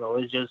game. You know,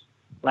 it's just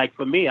like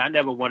for me, I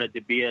never wanted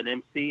to be an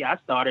MC. I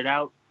started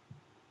out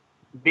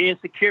being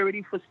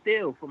security for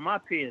Steel for my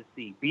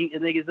PNC, beating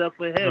niggas up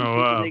for him,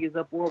 beating niggas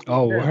up for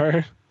him.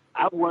 Word.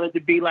 I wanted to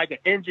be like an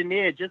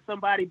engineer, just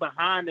somebody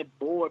behind the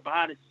board,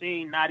 behind the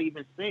scene, not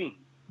even seen.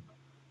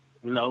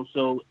 You know,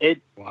 so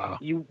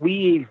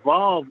we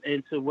evolved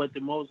into what the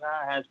Most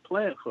High has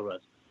planned for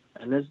us,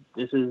 and this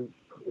is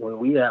where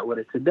we at with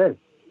it today.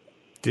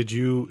 Did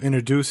you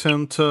introduce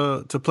him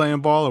to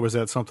playing ball, or was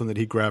that something that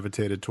he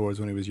gravitated towards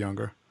when he was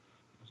younger?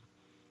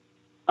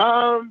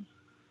 I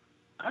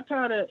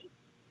kind of.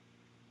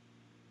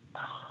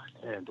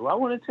 Damn, do I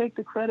want to take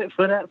the credit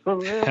for that for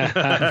real?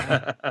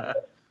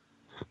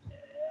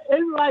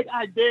 It's like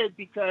I did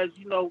because,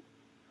 you know,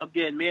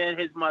 again, me and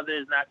his mother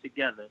is not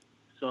together.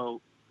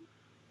 So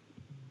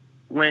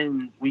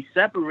when we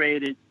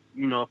separated,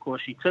 you know, of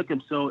course she took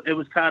him. So it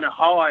was kind of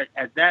hard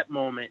at that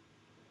moment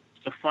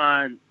to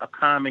find a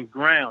common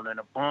ground and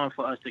a bond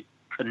for us to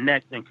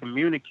connect and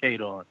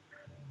communicate on.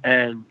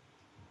 And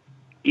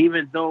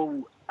even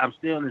though I'm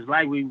still in his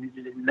life, we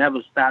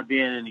never stopped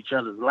being in each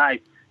other's life.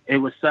 It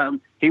was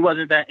something, he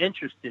wasn't that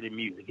interested in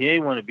music. He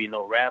didn't want to be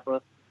no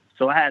rapper.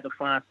 So I had to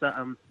find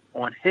something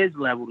on his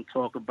level to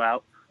talk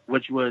about,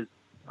 which was,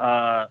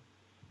 how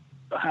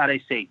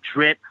they say,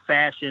 drip,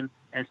 fashion,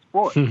 and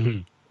sports.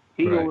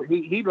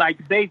 He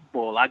liked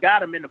baseball. I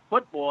got him into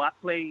football. I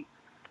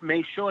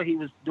made sure he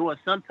was doing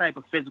some type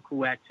of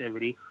physical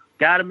activity.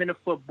 Got him into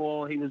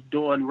football. He was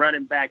doing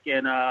running back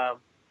and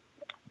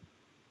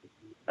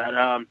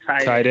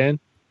tight end.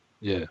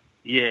 Yeah,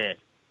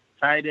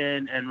 tight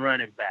end and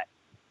running back.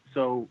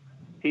 So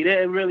he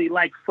didn't really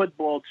like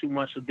football too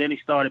much. So then he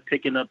started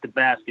picking up the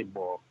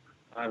basketball.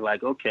 I was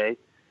like, okay.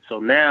 So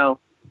now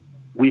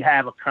we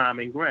have a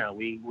common ground.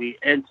 We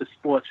into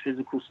sports,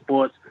 physical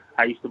sports.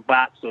 I used to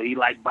box, so he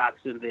liked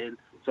boxing then.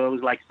 So it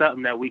was like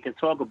something that we can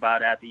talk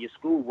about after your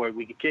schoolwork.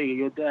 We could kick it.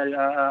 Your daddy,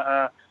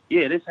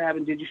 yeah, this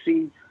happened. Did you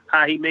see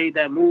how he made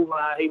that move?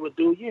 How he would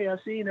do? Yeah,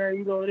 I seen that.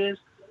 You know this.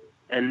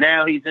 And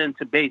now he's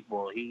into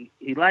baseball. He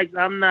likes.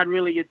 I'm not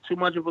really too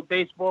much of a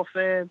baseball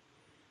fan.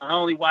 I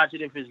only watch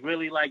it if it's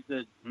really like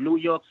the New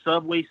York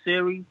Subway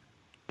Series,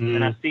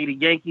 and I see the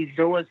Yankees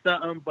doing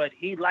something. But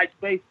he likes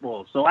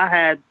baseball, so I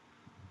had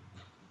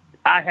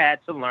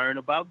to learn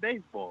about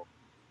baseball.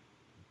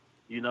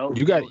 You know,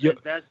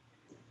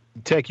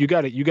 Tech. You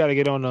got to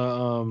get on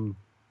the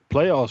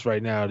playoffs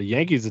right now. The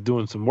Yankees are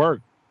doing some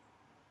work.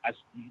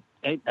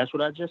 That's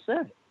what I just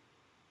said.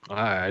 All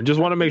right, I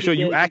just want to make sure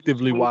you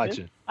actively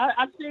watching.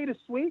 I see the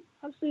sweet.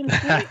 I see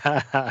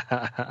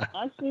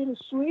the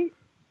sweet.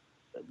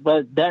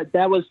 But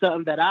that was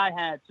something that I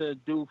had to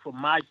do for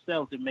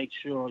myself to make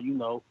sure, you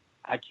know,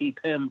 I keep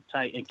him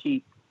tight and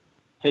keep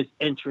his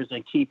interest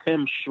and keep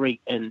him straight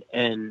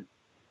and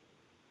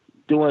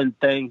doing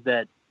things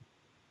that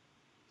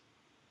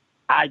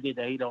I did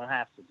that he don't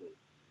have to do.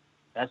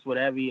 I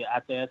think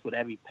that's what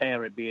every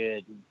parent, be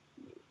it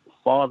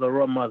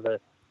father or mother,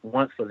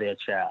 wants for their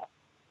child.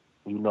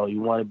 You know, you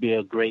want to be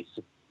a great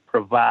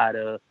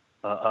provider,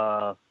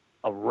 a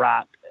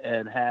rock,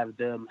 and have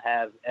them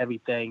have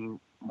everything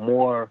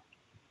more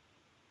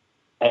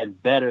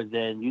and better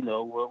than, you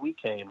know, what we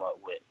came up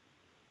with.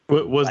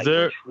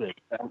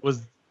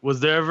 Was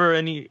there ever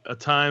a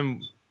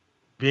time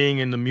being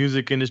in the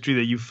music industry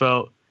that you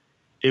felt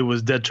it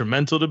was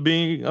detrimental to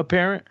being a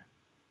parent?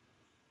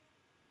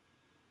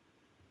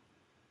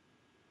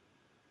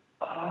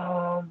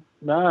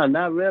 Nah,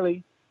 not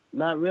really,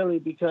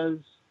 because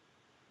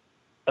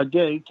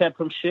again, he kept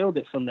him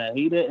shielded from that.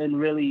 He didn't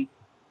really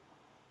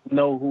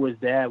know who his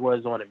dad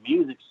was on the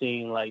music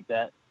scene like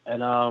that.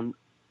 And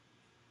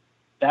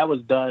that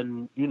was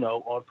done, you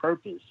know, on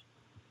purpose.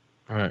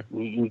 All right.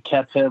 We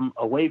kept him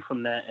away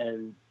from that,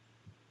 and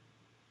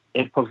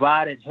it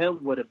provided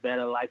him with a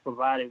better life,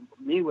 provided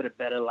me with a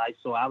better life,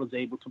 so I was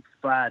able to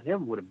provide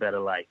him with a better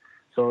life.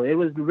 So it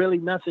was really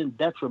nothing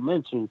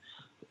detrimental.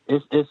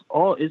 It's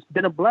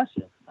been a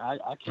blessing.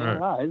 I can't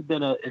lie. It's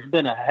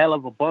been a hell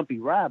of a bumpy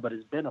ride, but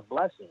it's been a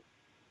blessing.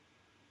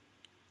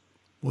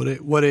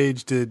 What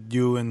age did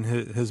you and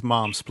his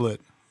mom split?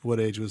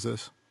 What age was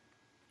this?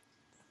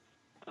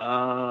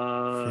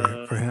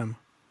 For him.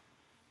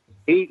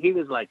 He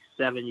was like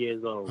 7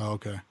 years old. Oh,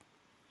 okay.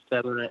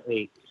 7 or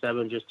 8.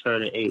 7 just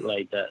turning 8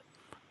 like that.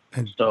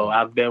 And so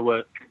I've been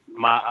with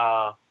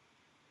my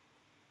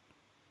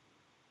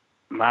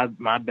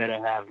better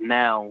half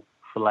now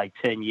for like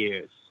 10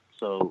 years.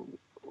 So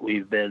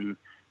we've been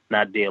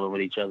not dealing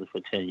with each other for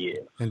 10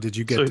 years. And did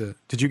you get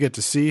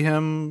to see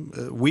him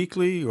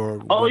weekly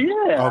or? Oh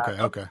yeah.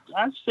 Okay.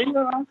 I see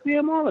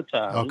him all the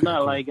time. Okay, it's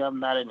not like I'm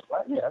not in the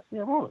light. Yeah, I see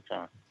him all the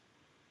time.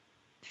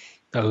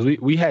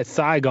 We had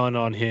Saigon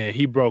on here.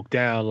 He broke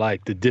down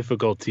like the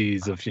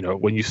difficulties of, you know,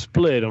 when you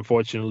split,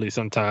 unfortunately,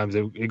 sometimes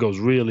it goes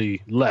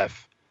really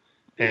left.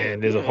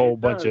 And there's a whole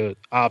bunch of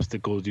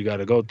obstacles you got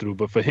to go through.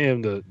 But for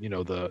him,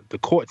 the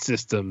court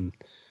system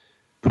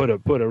put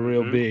a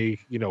real big,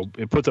 you know,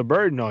 it puts a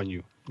burden on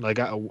you. Like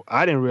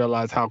I didn't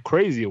realize how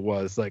crazy it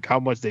was, like how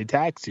much they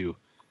tax you,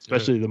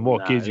 especially the more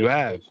kids you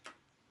have.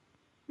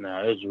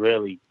 No, it's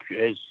really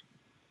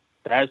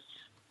that's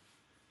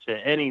to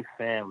any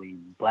family,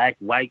 black,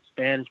 white,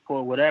 Spanish,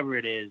 poor, whatever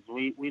it is.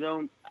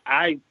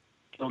 I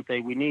don't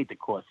think we need the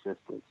court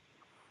systems.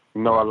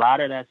 You know, a lot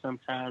of that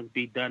sometimes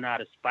be done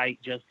out of spite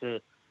just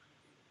to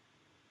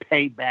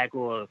pay back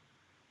or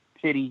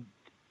pity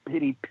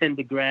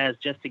Pendergrass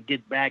just to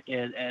get back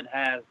and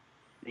have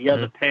the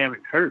other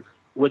parent hurt,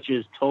 which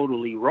is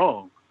totally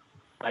wrong.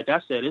 Like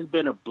I said, it's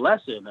been a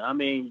blessing. I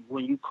mean,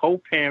 when you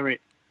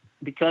co-parent,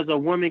 because a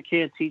woman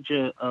can't teach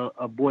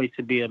a boy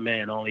to be a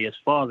man, only his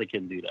father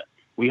can do that.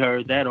 We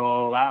heard that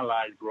all our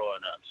lives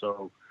growing up.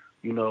 So,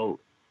 you know,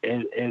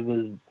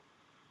 it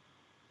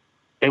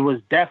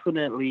was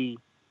definitely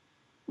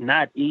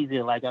not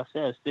easy. Like I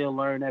said, still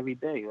learn every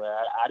day.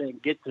 I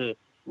didn't get to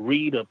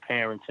read a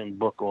parenting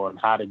book on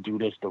how to do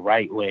this the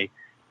right way,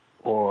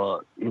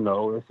 or, you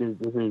know, this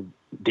is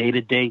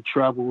day-to-day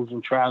troubles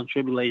and trials and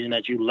tribulations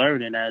that you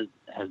learning as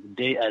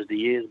the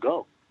years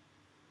go.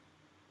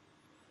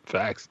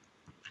 Facts.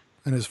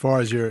 And as far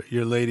as your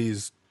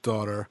lady's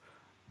daughter,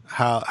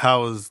 how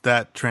has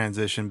that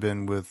transition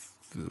been with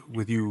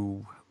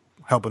you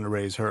helping to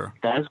raise her?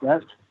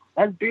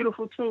 That's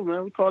beautiful too,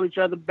 man. We call each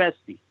other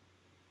bestie.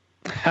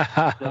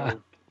 So,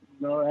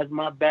 you know, that's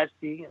my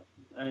bestie,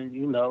 and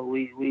you know,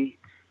 we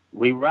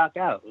rock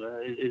out.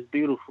 It's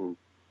beautiful.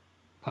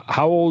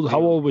 How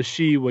old was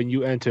she when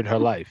you entered her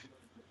life?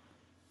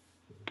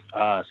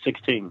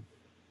 16.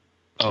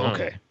 Oh,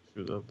 okay. She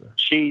was up there.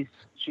 She's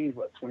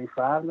what,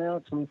 25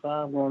 now?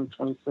 25 going to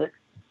 26.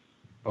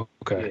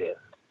 Okay. Yeah.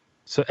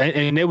 So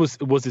and it was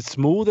it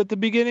smooth at the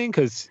beginning?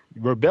 Because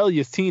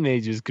rebellious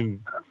teenagers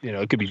can, you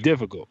know, it could be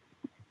difficult.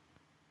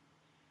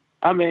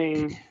 I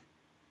mean,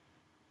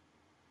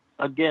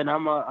 again,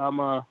 I'm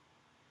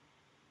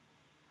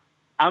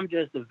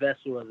just a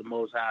vessel of the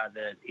Most High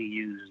that He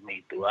uses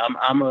me through.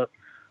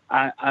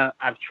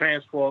 I've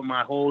transformed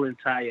my whole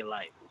entire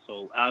life.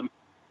 So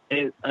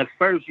at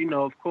first, you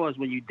know, of course,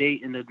 when you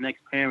date in the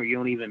next parent, you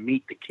don't even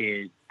meet the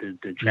kid,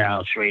 the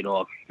child straight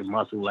off the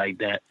muscle like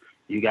that.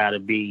 You got to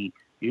be,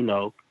 you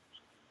know,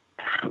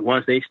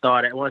 once the kids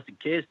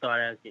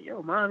start asking,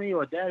 yo, mommy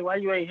or daddy, why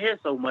you ain't here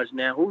so much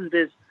now? Who's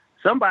this?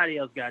 Somebody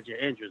else got your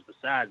interest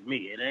besides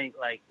me. It ain't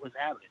like what's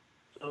happening.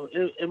 So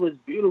it was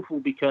beautiful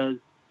because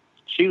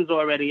she was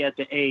already at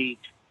the age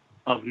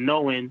of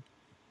knowing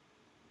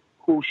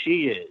who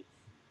she is.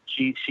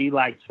 She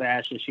likes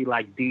fashion. She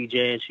likes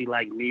DJing. She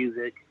likes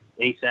music,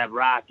 A$AP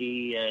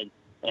Rocky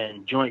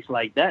and joints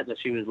like that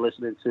she was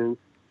listening to.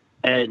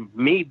 And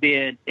me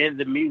being in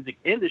the music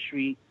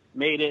industry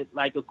made it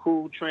like a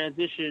cool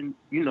transition,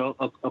 you know,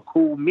 a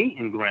cool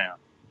meeting ground.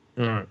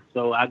 Right.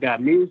 So I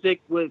got music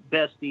with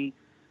Bestie.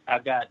 I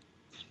got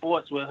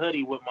sports with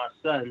Hoodie with my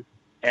son.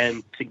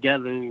 And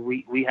together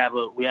we have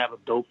a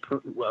dope,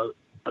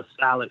 a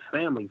solid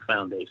family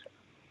foundation.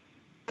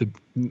 The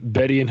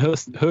Betty and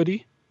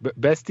Hoodie,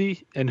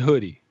 Bestie and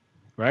Hoodie,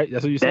 right?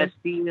 That's what you said.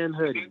 Bestie and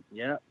Hoodie,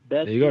 yeah.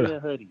 Bestie there you go.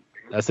 And Hoodie.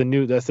 That's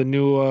a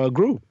new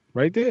group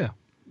right there.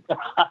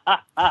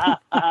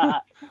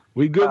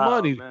 We good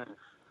money. Man.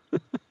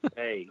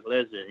 Hey,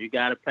 listen, you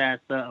gotta pass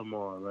something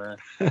on,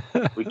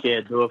 man. We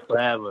can't do it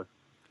forever.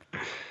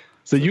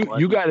 So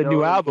you got a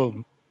new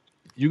album.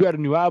 You got a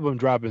new album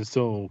dropping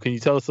soon. Can you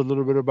tell us a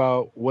little bit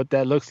about what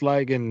that looks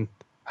like and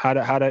how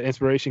that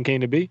inspiration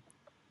came to be?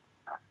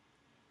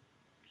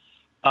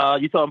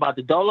 You talking about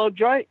the Dolo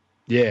joint?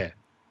 Yeah.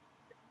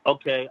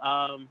 Okay.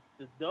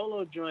 The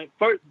Dolo joint.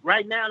 First,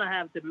 right now I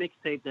have the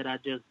mixtape that I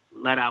just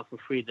let out for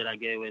free that I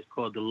gave away. It's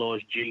called the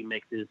Lost G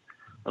Mixes,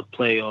 a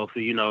play off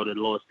of, you know, the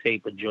Lost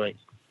Tape of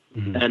joints.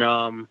 Mm-hmm.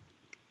 And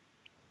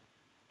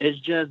it's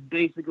just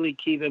basically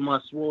keeping my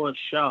sword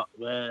sharp,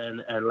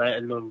 man, and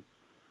letting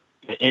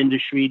the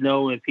industry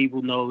know and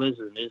people know,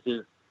 listen, this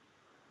is,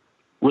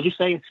 what you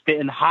say,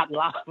 spitting hot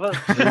lava?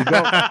 There you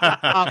go.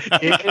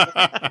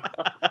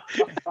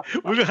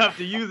 We're gonna have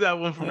to use that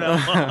one from now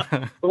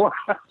on.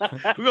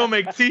 We're gonna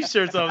make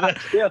T-shirts of that.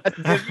 Yeah,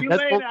 if you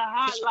ain't a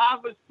hot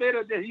lava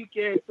spitter, then you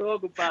can't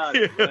talk about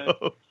it. Man.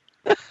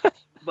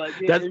 But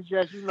yeah, it's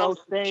just, you know,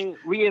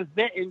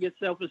 reinventing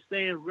yourself and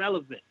staying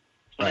relevant.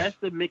 So that's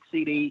the mix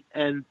CD,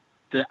 and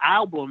the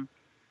album,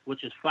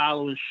 which is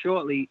following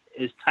shortly,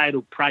 is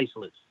titled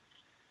Priceless.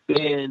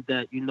 And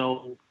that, you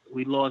know,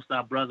 we lost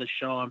our brother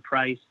Sean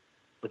Price.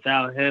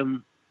 Without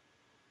him,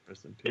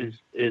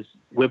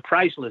 we're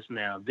priceless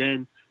now.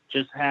 Then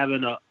just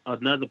having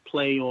another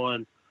play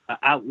on an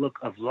outlook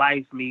of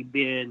life, me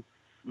being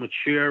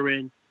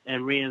maturing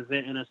and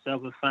reinventing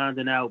herself and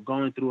finding out,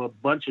 going through a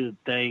bunch of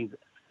things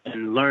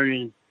and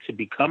learning to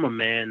become a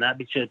man, not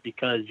just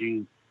because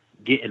you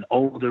getting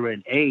older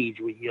in age,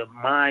 with your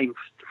mind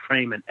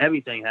frame and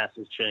everything has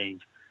to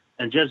change,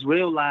 and just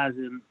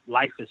realizing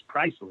life is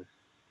priceless.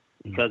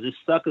 Because there's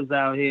suckers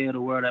out here in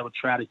the world that would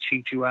try to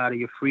cheat you out of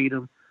your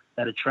freedom,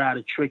 that would try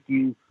to trick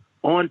you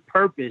on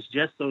purpose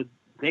just so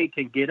they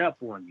can get up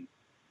on you.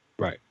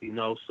 Right. You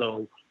know,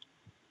 so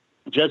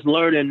just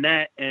learning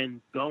that and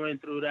going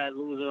through that,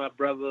 losing my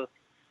brother,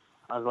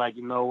 I was like,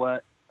 you know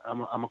what? I'm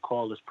gonna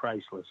call this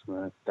Priceless,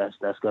 man.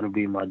 That's gonna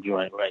be my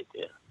joint right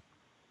there.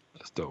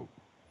 That's dope.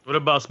 What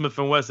about Smith &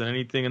 Wesson?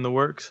 Anything in the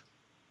works?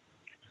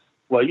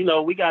 Well, you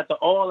know, we got the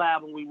All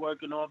album we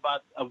working on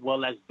well,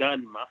 that's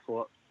done, my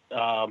fault.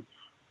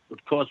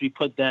 Of course, we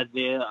put that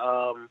there,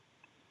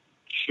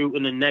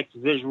 shooting the next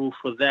visual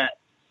for that.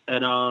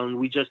 And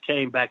we just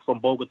came back from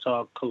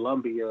Bogota,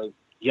 Colombia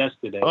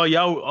yesterday. Oh,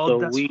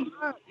 y'all,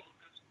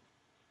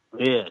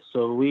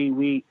 so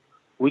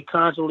we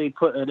constantly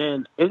put it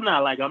in. It's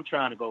not like I'm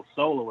trying to go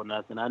solo or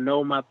nothing. I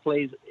know my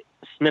plays,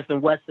 Smith &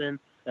 Wesson,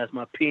 that's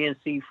my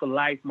PNC for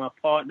life, my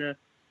partner,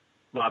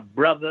 my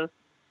brother.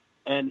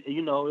 And,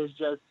 you know, it's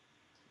just,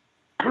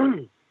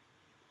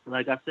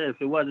 like I said,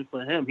 if it wasn't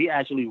for him, he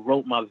actually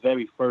wrote my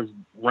very first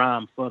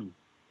rhyme for me.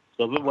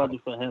 So if it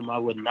wasn't for him, I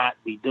would not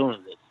be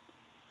doing this.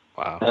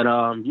 Wow.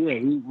 And,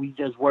 we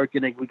just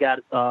working it. We got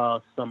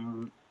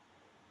some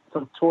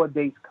tour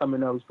dates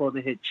coming up. We're supposed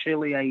to hit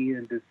Chile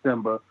in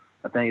December.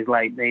 I think it's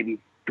like maybe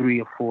 3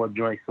 or 4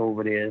 joints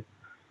over there.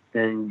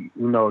 Then,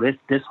 you know,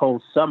 this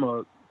whole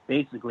summer,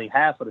 basically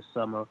half of the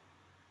summer,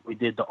 we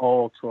did the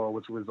All Tour,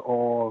 which was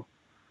all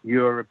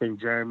Europe and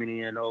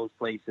Germany and those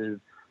places.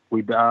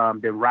 We've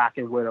been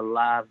rocking with a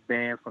live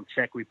band from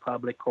Czech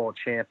Republic called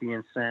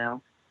Champion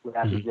Sound. We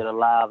actually did a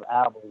live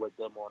album with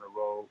them on the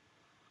road.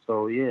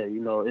 So, yeah,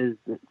 you know,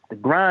 the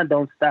grind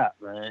don't stop,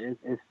 man.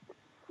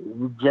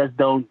 You just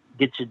don't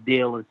get your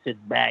deal and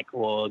sit back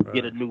or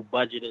get a new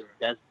budget.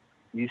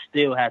 You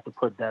still have to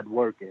put that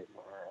work in,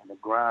 man. The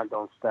grind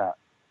don't stop.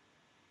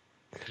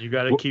 You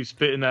got to keep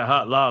spitting that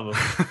hot lava.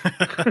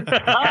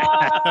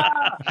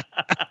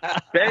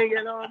 Bang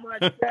it on my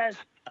chest.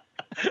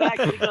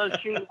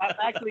 I've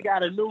actually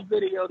got a new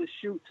video to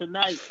shoot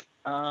tonight.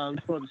 I'm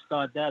supposed to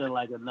start that at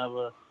like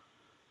another,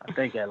 I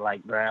think at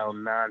like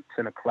around 9,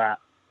 10 o'clock.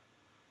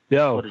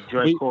 Yo, for the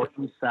joint called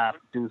Eastside,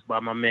 produced by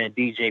my man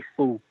DJ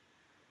Fu.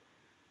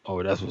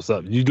 Oh, that's what's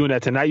up. You doing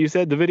that tonight, you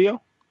said, the video?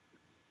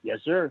 Yes,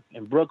 sir.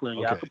 In Brooklyn.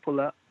 Okay. Y'all can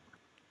pull up.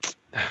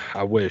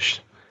 I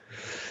wish.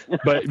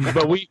 But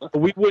we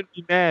wouldn't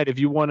be mad if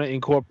you want to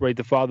incorporate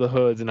the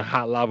Fatherhoods in a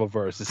Hot Lava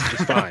verse. It's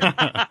fine.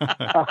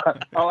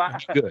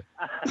 Good.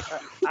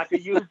 I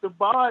could use the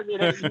bars.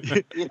 It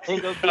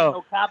ain't gonna be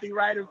no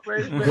copyright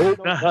infringement.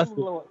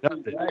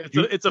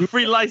 It's a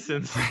free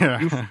license.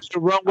 You can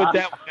run with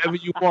that whenever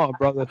you want,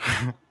 brother.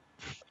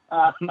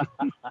 I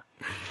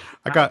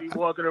be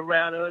walking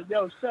around and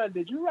yo, son,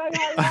 did you write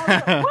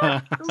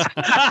Hot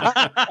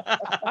Lava?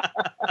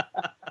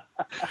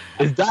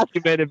 It's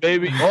documented,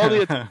 baby. All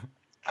the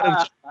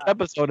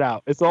episode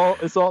out. It's all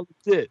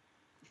legit.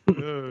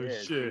 Oh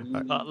shit!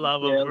 Hot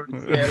Lava.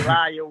 Can't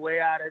lie your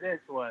way out of this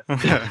one.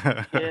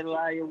 Can't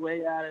lie your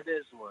way out of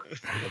this one.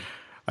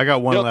 I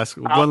got one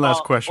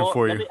last question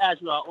for you. Let me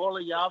ask you: are all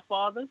of y'all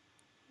fathers?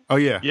 Oh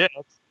yeah. Yeah.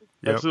 Yep.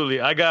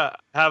 Absolutely.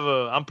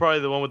 I'm probably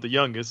the one with the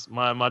youngest.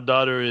 My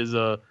daughter is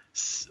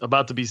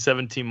about to be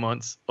 17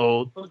 months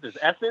old. Who's this?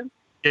 Effin?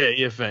 Yeah,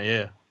 EFN.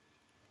 Yeah.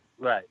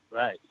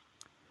 Right.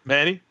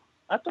 Manny?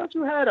 I thought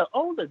you had an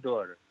older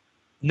daughter.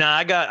 Nah,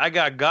 I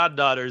got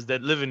goddaughters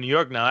that live in New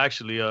York now.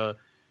 Actually, a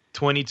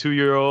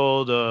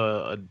 22-year-old,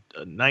 a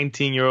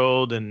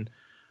 19-year-old, and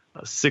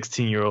a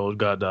 16-year-old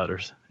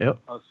goddaughters. Yep.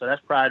 Oh, so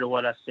that's probably the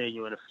one I seen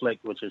you in the flick,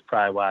 which is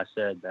probably why I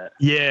said that.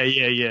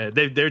 Yeah.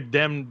 They're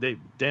damn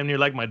near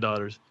like my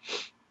daughters.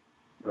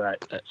 Right.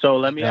 So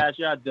let me ask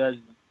y'all: Does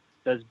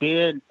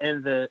being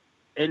in the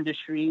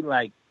industry,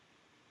 like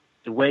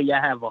the way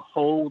y'all have a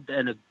hold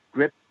and a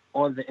grip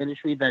on the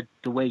industry, that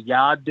the way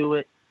y'all do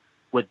it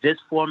with this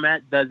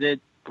format, does it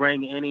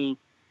bring any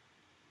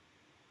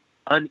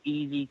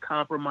uneasy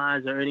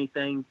compromise or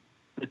anything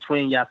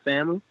between y'all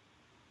family?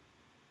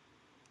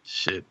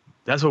 Shit,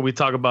 that's what we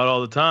talk about all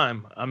the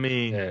time. I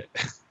mean,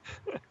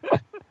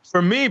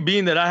 for me,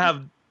 being that I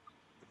have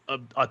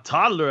a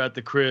toddler at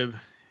the crib,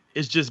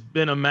 it's just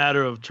been a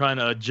matter of trying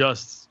to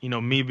adjust. You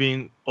know, me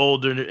being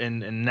older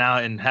and now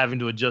and having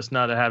to adjust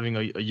now to having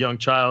a young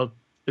child.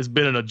 It's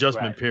been an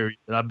adjustment period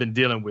that I've been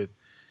dealing with.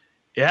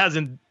 It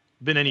hasn't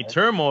been any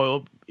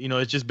turmoil. You know,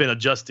 it's just been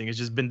adjusting. It's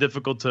just been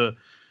difficult to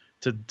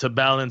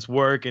balance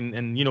work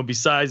and you know,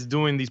 besides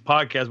doing these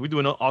podcasts, we're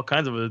doing all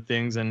kinds of other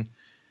things. And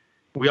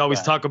we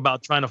always talk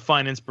about trying to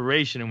find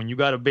inspiration. And when you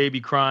got a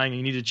baby crying and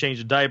you need to change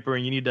a diaper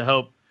and you need to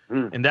help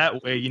in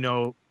that way, you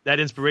know, that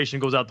inspiration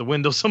goes out the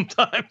window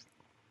sometimes.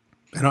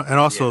 And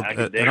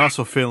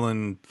also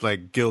feeling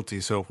like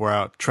guilty. So if we're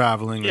out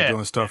traveling or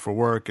doing stuff for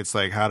work, it's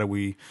like, how do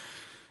we,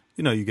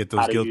 you know, you get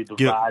those guilt.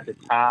 The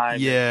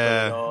time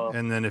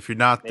and then if you're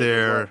not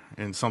there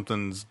and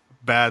something's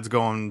bad's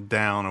going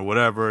down or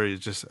whatever,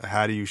 it's just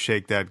how do you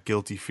shake that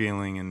guilty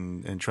feeling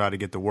and try to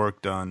get the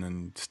work done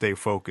and stay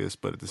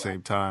focused, but at the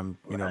same time,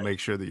 you know, make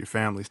sure that your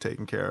family's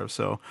taken care of.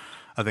 So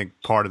I think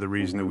part of the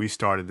reason that we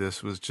started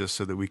this was just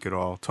so that we could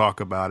all talk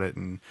about it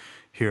and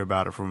hear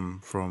about it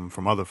from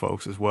other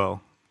folks as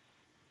well.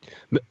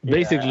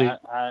 Basically,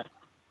 I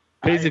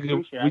think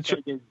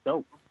it's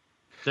dope.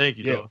 Thank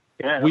you.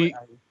 Yeah,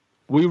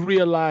 we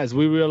realize,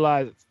 you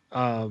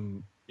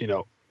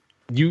know,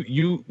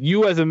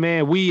 you as a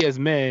man, we as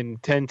men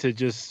tend to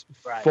just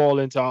fall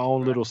into our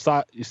own little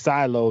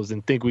silos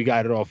and think we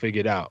got it all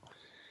figured out.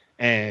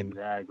 And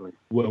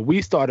when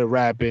we started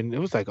rapping, it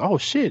was like, oh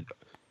shit,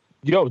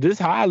 this is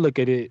how I look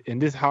at it,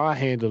 and this is how I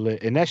handle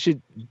it, and that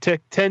shit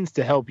tends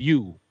to help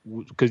you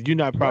because you're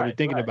not probably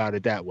thinking about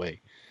it that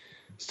way.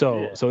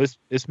 So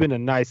it's been a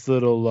nice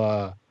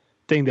little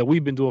thing that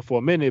we've been doing for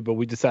a minute, but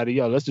we decided,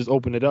 let's just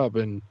open it up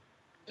and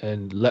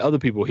let other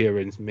people hear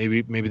it, and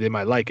maybe they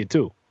might like it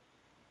too.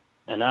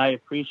 And I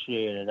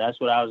appreciate it. That's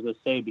what I was gonna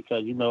say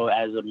because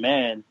as a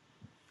man,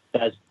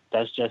 that's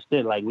just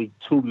it. Like we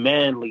too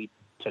manly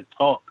to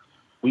talk.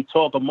 We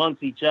talk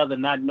amongst each other,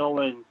 not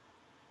knowing,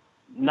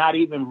 not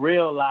even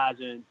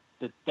realizing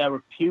the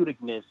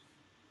therapeuticness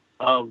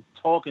of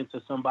talking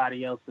to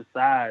somebody else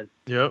besides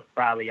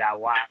probably our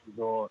wives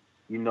or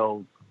in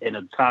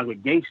a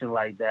congregation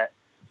like that.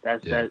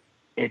 That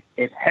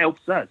it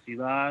helps us. You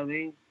know what I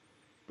mean?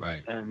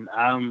 Right. And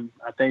I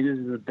think this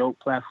is a dope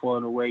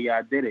platform the way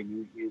y'all did it.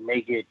 You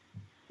make it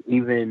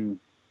even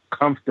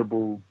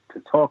comfortable to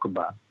talk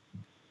about.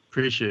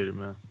 Appreciate it,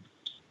 man.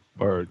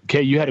 Or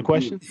Kay, you had a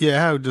question? Yeah,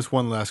 I have just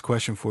one last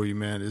question for you,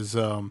 man. Is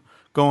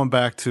going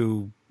back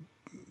to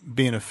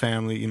being a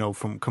family,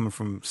 from coming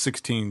from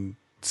 16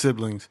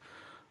 siblings.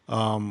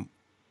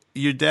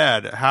 Your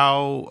dad,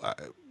 how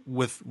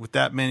with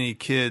that many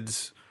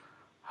kids,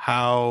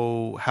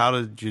 how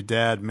did your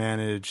dad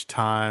manage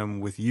time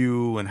with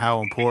you, and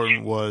how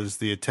important was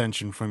the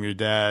attention from your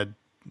dad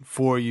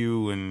for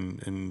you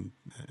and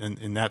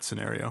in that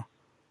scenario?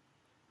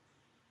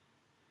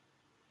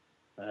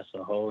 That's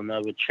a whole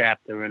nother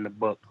chapter in the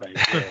book right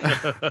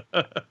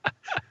there.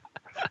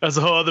 That's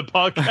a whole other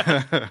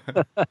podcast.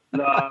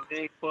 No, I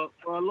mean, for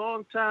a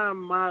long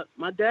time, my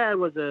dad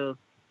was a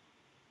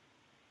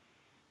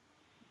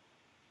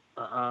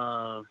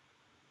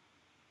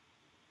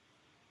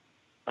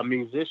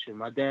musician.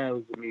 My dad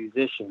was a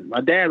musician.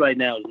 My dad right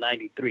now is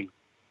 93.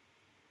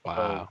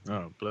 Wow.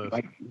 Oh, bless.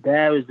 My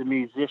dad was a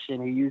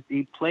musician.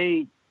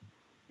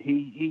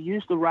 He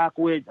used to rock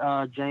with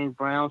James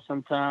Brown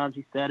sometimes.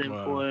 He sat in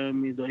for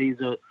him. He's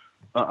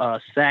a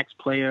sax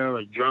player,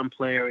 a drum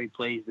player. He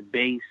plays the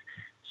bass.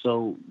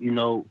 So,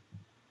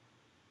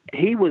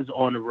 he was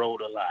on the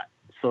road a lot.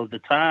 So the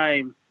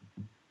time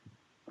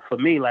for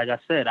me, like I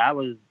said, I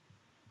was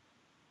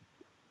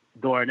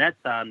during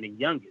that time the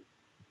youngest.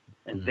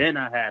 And then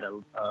I had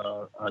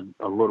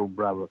a little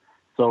brother.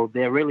 So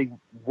there really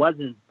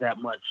wasn't that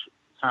much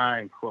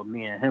time for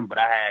me and him, but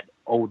I had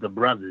older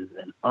brothers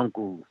and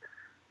uncles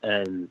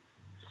and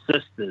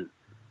sisters.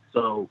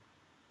 So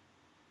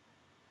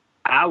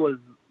I was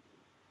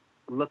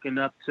looking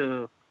up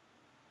to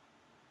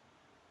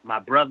my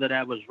brother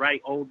that was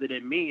right older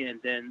than me. And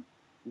then,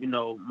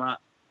 my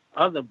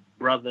other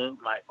brother,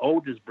 my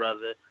oldest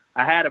brother,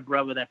 I had a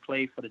brother that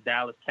played for the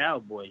Dallas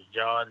Cowboys,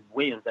 John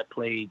Williams, that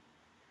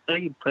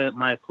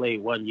might have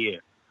played 1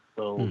 year.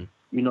 So,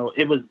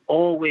 it was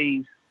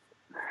always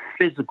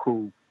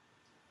physical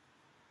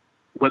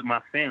with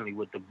my family,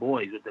 with the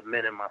boys, with the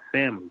men in my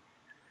family.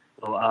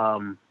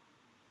 So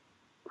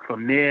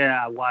from there,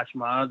 I watched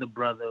my other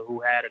brother who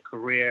had a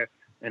career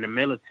in the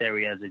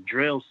military as a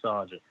drill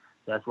sergeant.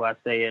 That's why I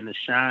say in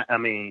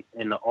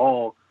the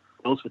all,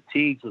 those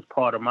fatigues was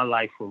part of my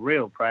life for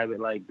real, private.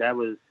 Like that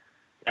was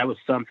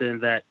something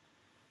that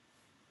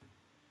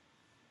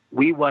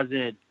we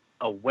wasn't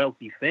a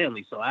wealthy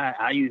family. So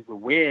I used to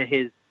wear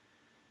his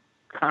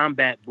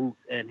combat boots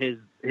and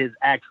his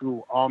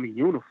actual army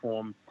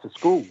uniform to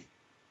school.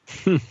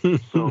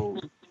 So,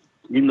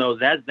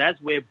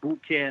 that's where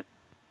boot camp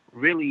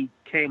really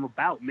came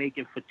about,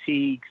 making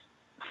fatigues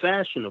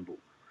fashionable.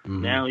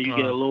 Mm-hmm. Now you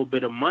get a little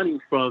bit of money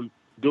from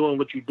doing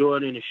what you're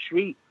doing in the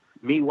street.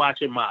 Me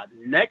watching my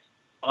next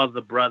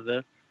other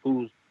brother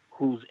who's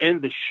in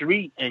the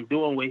street and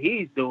doing what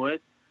he's doing.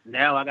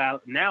 Now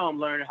I'm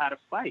learning how to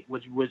fight,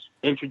 which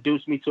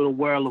introduced me to the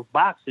world of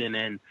boxing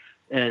and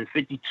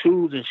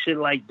 52s and shit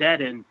like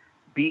that, and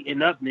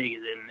beating up niggas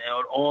and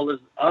all this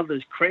other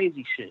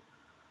crazy shit.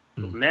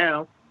 So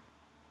now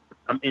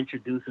I'm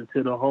introducing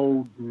to the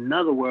whole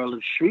another world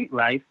of street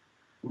life.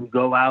 We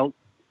go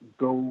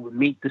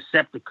meet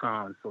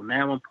Decepticons. So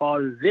now I'm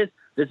part of this.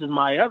 This is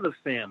my other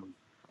family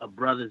of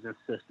brothers and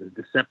sisters,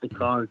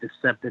 Decepticons,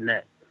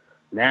 Deceptinettes.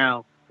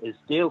 Now it's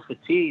still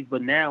fatigue,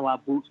 but now our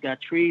boots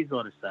got trees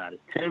on the side.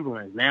 It's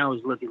Timberlands. Now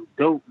it's looking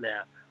dope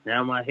now.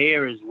 Now my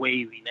hair is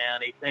wavy now.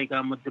 They think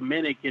I'm a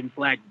Dominican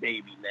black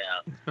baby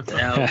now.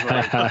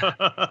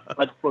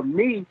 But for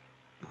me,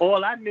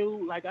 all I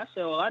knew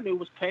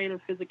was pain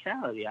and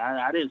physicality.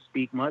 I didn't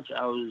speak much.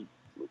 I was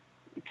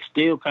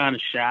still kind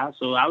of shy,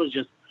 so I was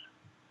just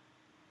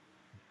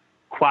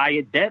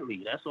quiet,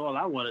 deadly. That's all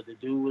I wanted to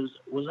do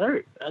was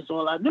hurt. That's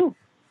all I knew.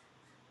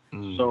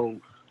 So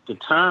the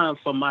time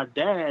for my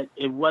dad,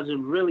 it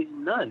wasn't really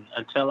none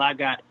until I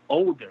got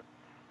older.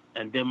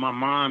 And then my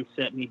mom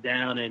set me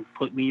down and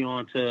put me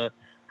on to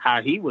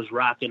how he was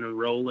rocking and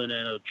rolling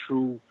and a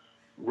true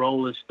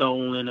Rolling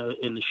Stone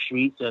in the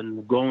streets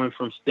and going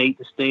from state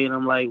to state. And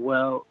I'm like,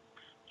 well,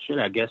 shit,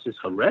 I guess it's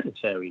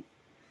hereditary.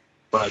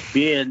 But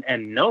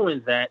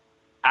knowing that,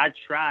 I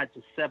tried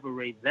to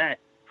separate that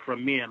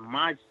from me and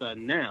my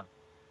son now.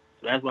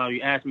 So that's why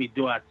you asked me,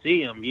 do I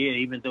see him? Yeah,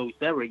 even though we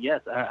separate,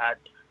 yes,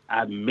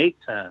 I make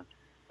time.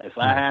 If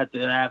I had to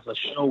have a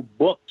show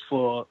booked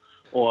for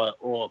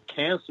or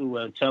cancel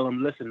and tell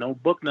them, listen,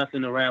 don't book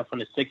nothing around from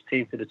the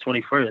 16th to the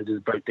 21st, this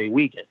birthday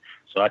weekend.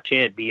 So I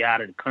can't be out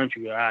of the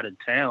country or out of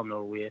town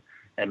nowhere.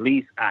 At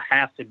least I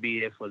have to be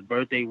there for the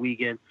birthday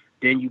weekend.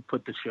 Then you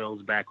put the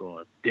shows back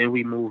on. Then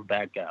we move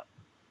back out.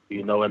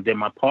 You know, and then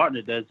my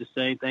partner does the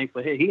same thing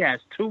for him. He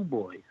has 2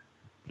 boys,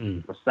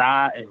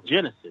 Messiah and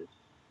Genesis.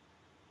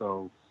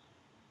 So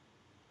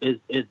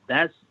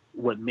that's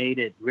what made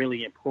it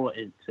really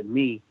important to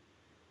me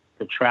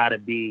to try to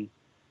be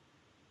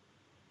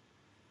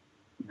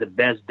the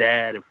best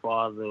dad and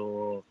father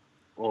or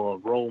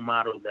role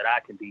model that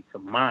I can be to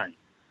mine.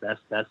 That's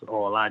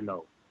all I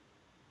know.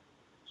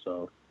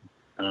 So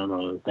I don't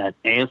know if that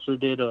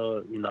answered it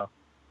or, you know.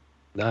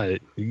 Nah,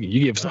 you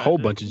give us a whole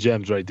bunch of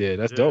gems right there.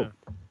 That's dope.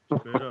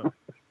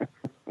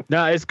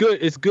 Nah, it's good.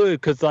 It's good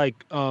because, like,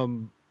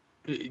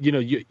 you know,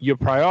 your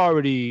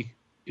priority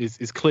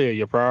is clear.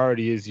 Your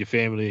priority is your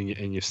family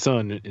and your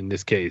son in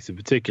this case in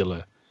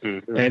particular.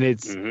 Mm-hmm. And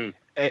it's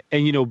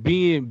and you know,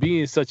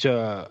 being such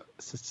a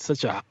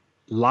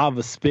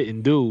lava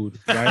spitting dude,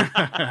 right?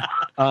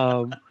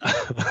 Hot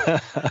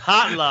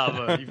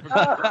lava.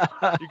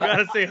 You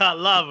gotta say hot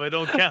lava. It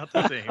don't count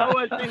the same. I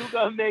want to see who's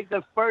gonna make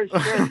the first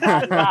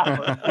hot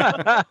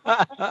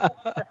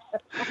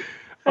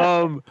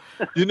lava.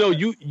 You know,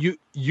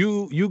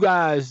 you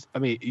guys. I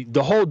mean,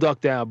 the whole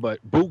Duck Down,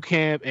 but boot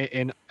camp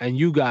and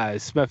you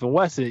guys, Smith and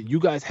Wesson, you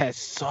guys had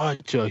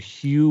such a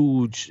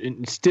huge,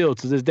 and still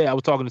to this day, I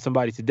was talking to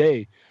somebody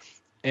today.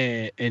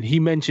 And he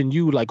mentioned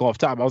you like off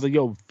top. I was like,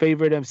 "Yo,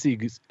 favorite MC,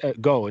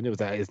 go!" And it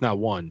was like, "It's not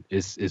one.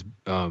 It's Smith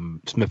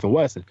and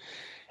Wesson."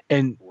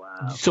 And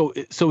so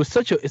it's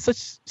such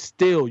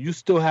still you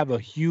still have a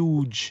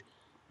huge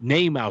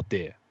name out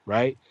there,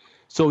 right?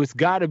 So it's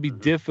got to be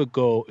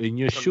difficult in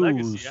your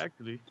shoes. Legacy,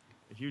 actually.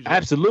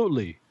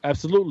 Absolutely.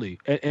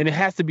 And it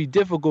has to be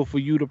difficult for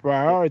you to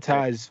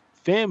prioritize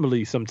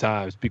family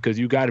sometimes because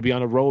you got to be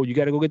on the road. You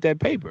got to go get that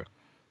paper.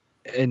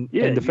 And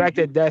the fact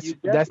that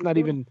that's not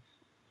even.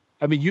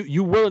 I mean,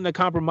 you willing to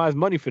compromise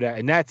money for that,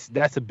 and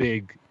that's a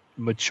big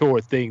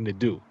mature thing to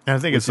do. And I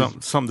think it's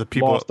something that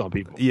people lost on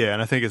people. Yeah,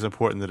 and I think it's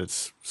important that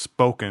it's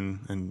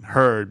spoken and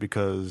heard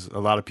because a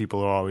lot of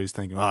people are always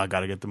thinking, "Oh, I got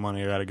to get the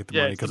money. I got to get the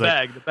money because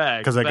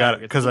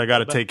I got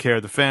to take care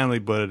of the family."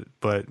 But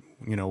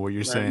you know what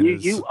you're saying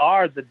is you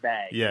are the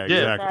bag. Yeah, You're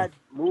exactly. not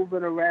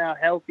moving around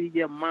healthy,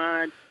 your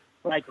mind,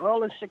 like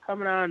all this shit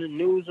coming out in the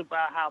news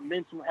about how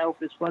mental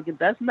health is fucking.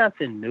 That's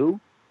nothing new.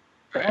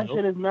 That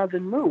shit is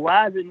nothing new.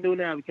 Why is it new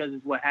now? Because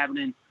it's what's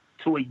happening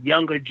to a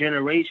younger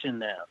generation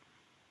now.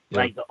 Yeah.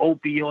 Like the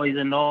opioids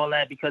and all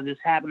that, because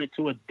it's happening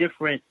to a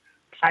different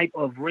type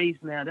of race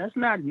now. That's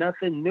not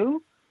nothing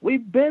new.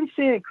 We've been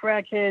seeing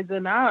crackheads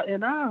in our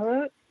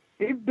hood.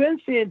 We've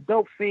been seeing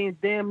dope fiends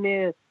damn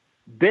near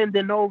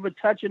bending over,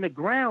 touching the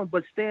ground,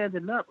 but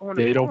standing up on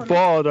the They don't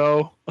fall,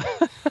 though.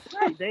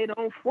 Right, they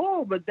don't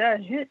fall, but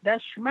that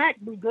smack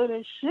be good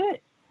as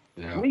shit.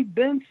 Yeah. We've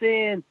been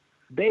seeing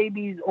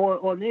babies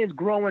or this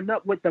growing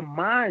up with the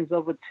minds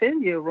of a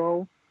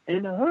 10-year-old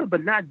in the hood,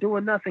 but not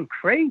doing nothing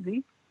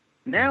crazy.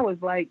 Now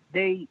it's like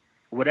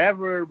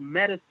whatever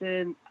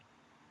medicine,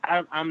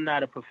 I'm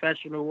not a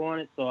professional on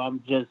it, so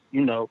I'm just,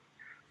 you know,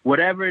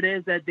 whatever it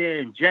is that they're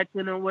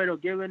injecting them with or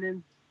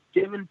giving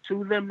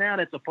to them now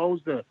that's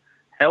supposed to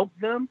help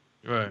them.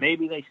 Right.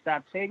 Maybe they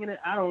stop taking it.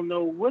 I don't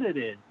know what it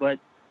is, but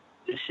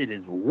this shit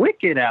is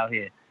wicked out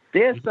here.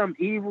 There's some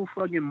evil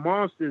fucking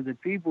monsters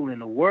and people in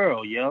the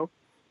world, yo.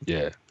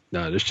 Yeah,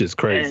 no, this shit's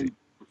crazy.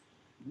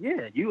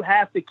 And, you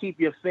have to keep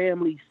your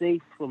family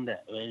safe from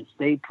that and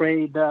stay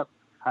prayed up,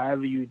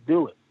 however you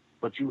do it.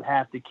 But you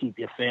have to keep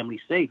your family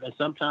safe, and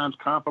sometimes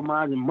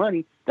compromising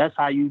money. That's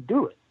how you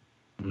do it.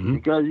 Mm-hmm.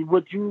 Because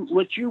what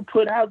you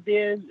put out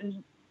there is,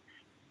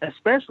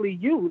 especially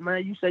you,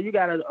 man. You said you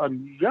got a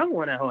young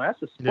one at home.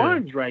 That's a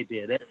sponge right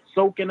there. That's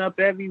soaking up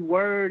every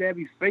word,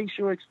 every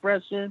facial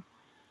expression,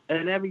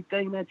 and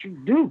everything that you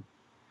do.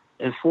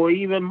 And for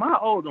even my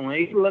older one,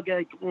 you look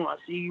at, come on, I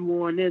see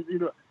you on this. You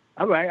know,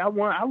 all right, I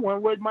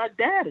want what my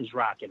dad is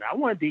rocking. I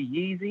want the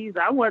Yeezys.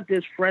 I want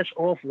this fresh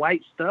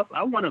off-white stuff.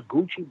 I want a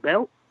Gucci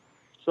belt.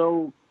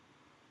 So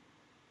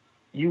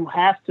you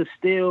have to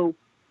still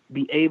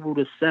be able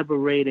to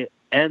separate it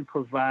and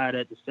provide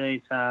at the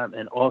same time,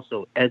 and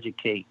also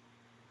educate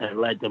and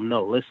let them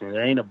know. Listen, it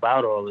ain't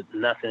about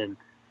nothing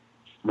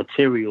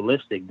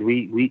materialistic.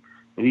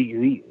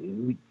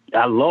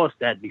 I lost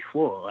that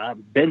before.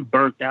 I've been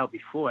burnt out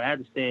before. I had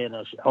to stay in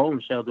a home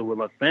shelter with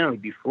my family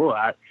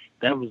before.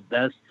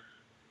 That's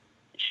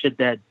shit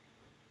that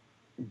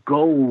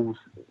goes.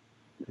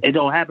 It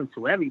don't happen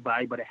to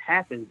everybody, but it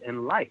happens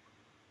in life.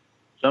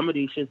 Some of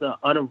these shits are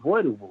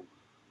unavoidable.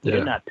 Yeah.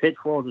 They're not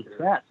pitfalls or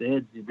traps.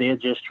 They're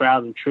just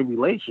trials and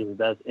tribulations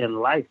that's in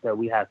life that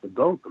we have to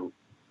go through.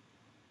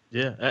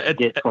 Yeah, to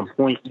get from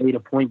point A to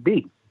point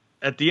B.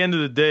 At the end of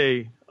the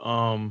day,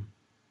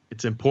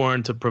 it's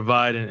important to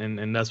provide,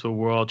 and that's what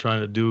we're all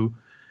trying to do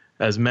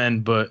as men.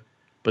 But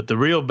the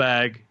real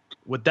bag,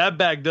 what that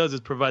bag does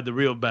is provide the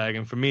real bag.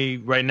 And for me,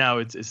 right now,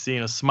 it's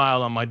seeing a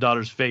smile on my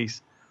daughter's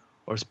face,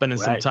 or spending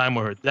some time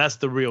with her. That's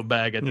the real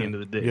bag at the end of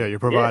the day. Yeah, you're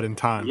providing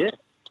time. Yeah.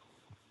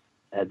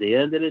 At the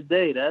end of the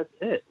day, that's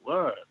it.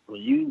 Word.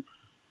 When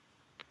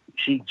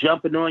she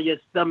jumping on your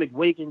stomach,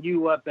 waking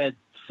you up at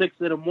 6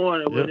 a.m.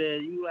 with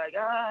it, you like,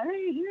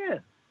 hey, yeah.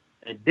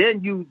 And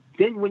then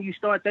when you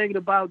start thinking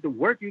about the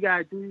work you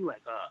gotta do, you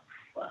like,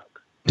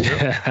 fuck.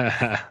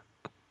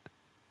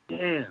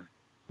 Damn.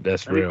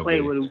 That's Let real. me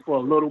play with it for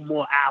a little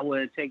more hour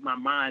and take my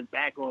mind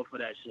back off of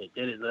that shit.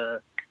 Then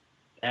it's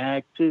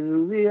back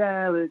to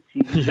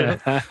reality.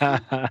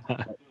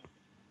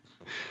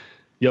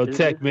 Yo,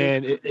 Tech,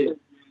 man,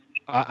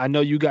 I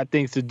know you got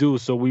things to do,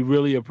 so we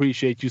really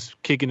appreciate you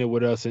kicking it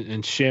with us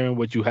and sharing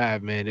what you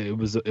have, man. It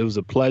was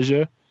a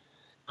pleasure.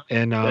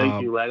 And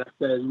thank you. Like I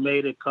said, it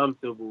made it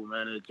comfortable,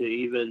 man, to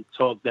even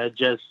talk. I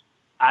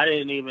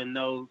didn't even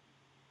know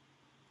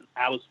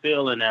I was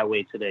feeling that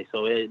way today.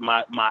 So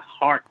my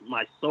heart,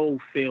 my soul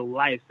feel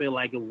like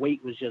a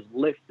weight was just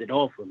lifted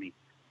off of me.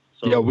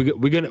 So yeah,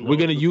 we're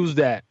gonna use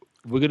that.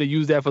 We're gonna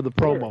use that for the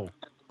promo.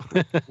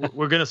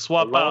 We're gonna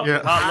swap out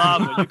hot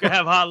lava. You can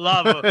have hot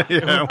lava.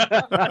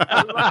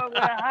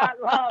 Hot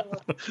lava.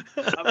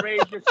 I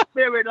raise your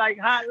spirit like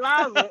hot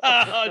lava.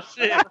 Oh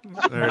shit!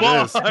 There it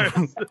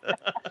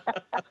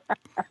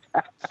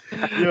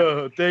is.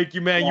 Yo, thank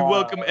you, man. You're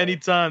welcome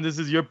anytime. This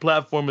is your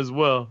platform as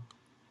well.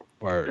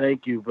 Word.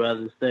 Thank you,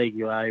 brothers. Thank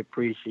you. I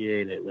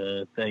appreciate it,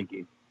 man. Thank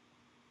you.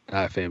 All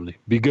right, family.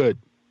 Be good.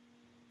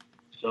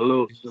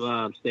 Salute.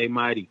 Salam. Stay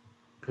mighty.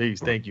 Peace.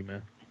 Thank you,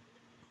 man.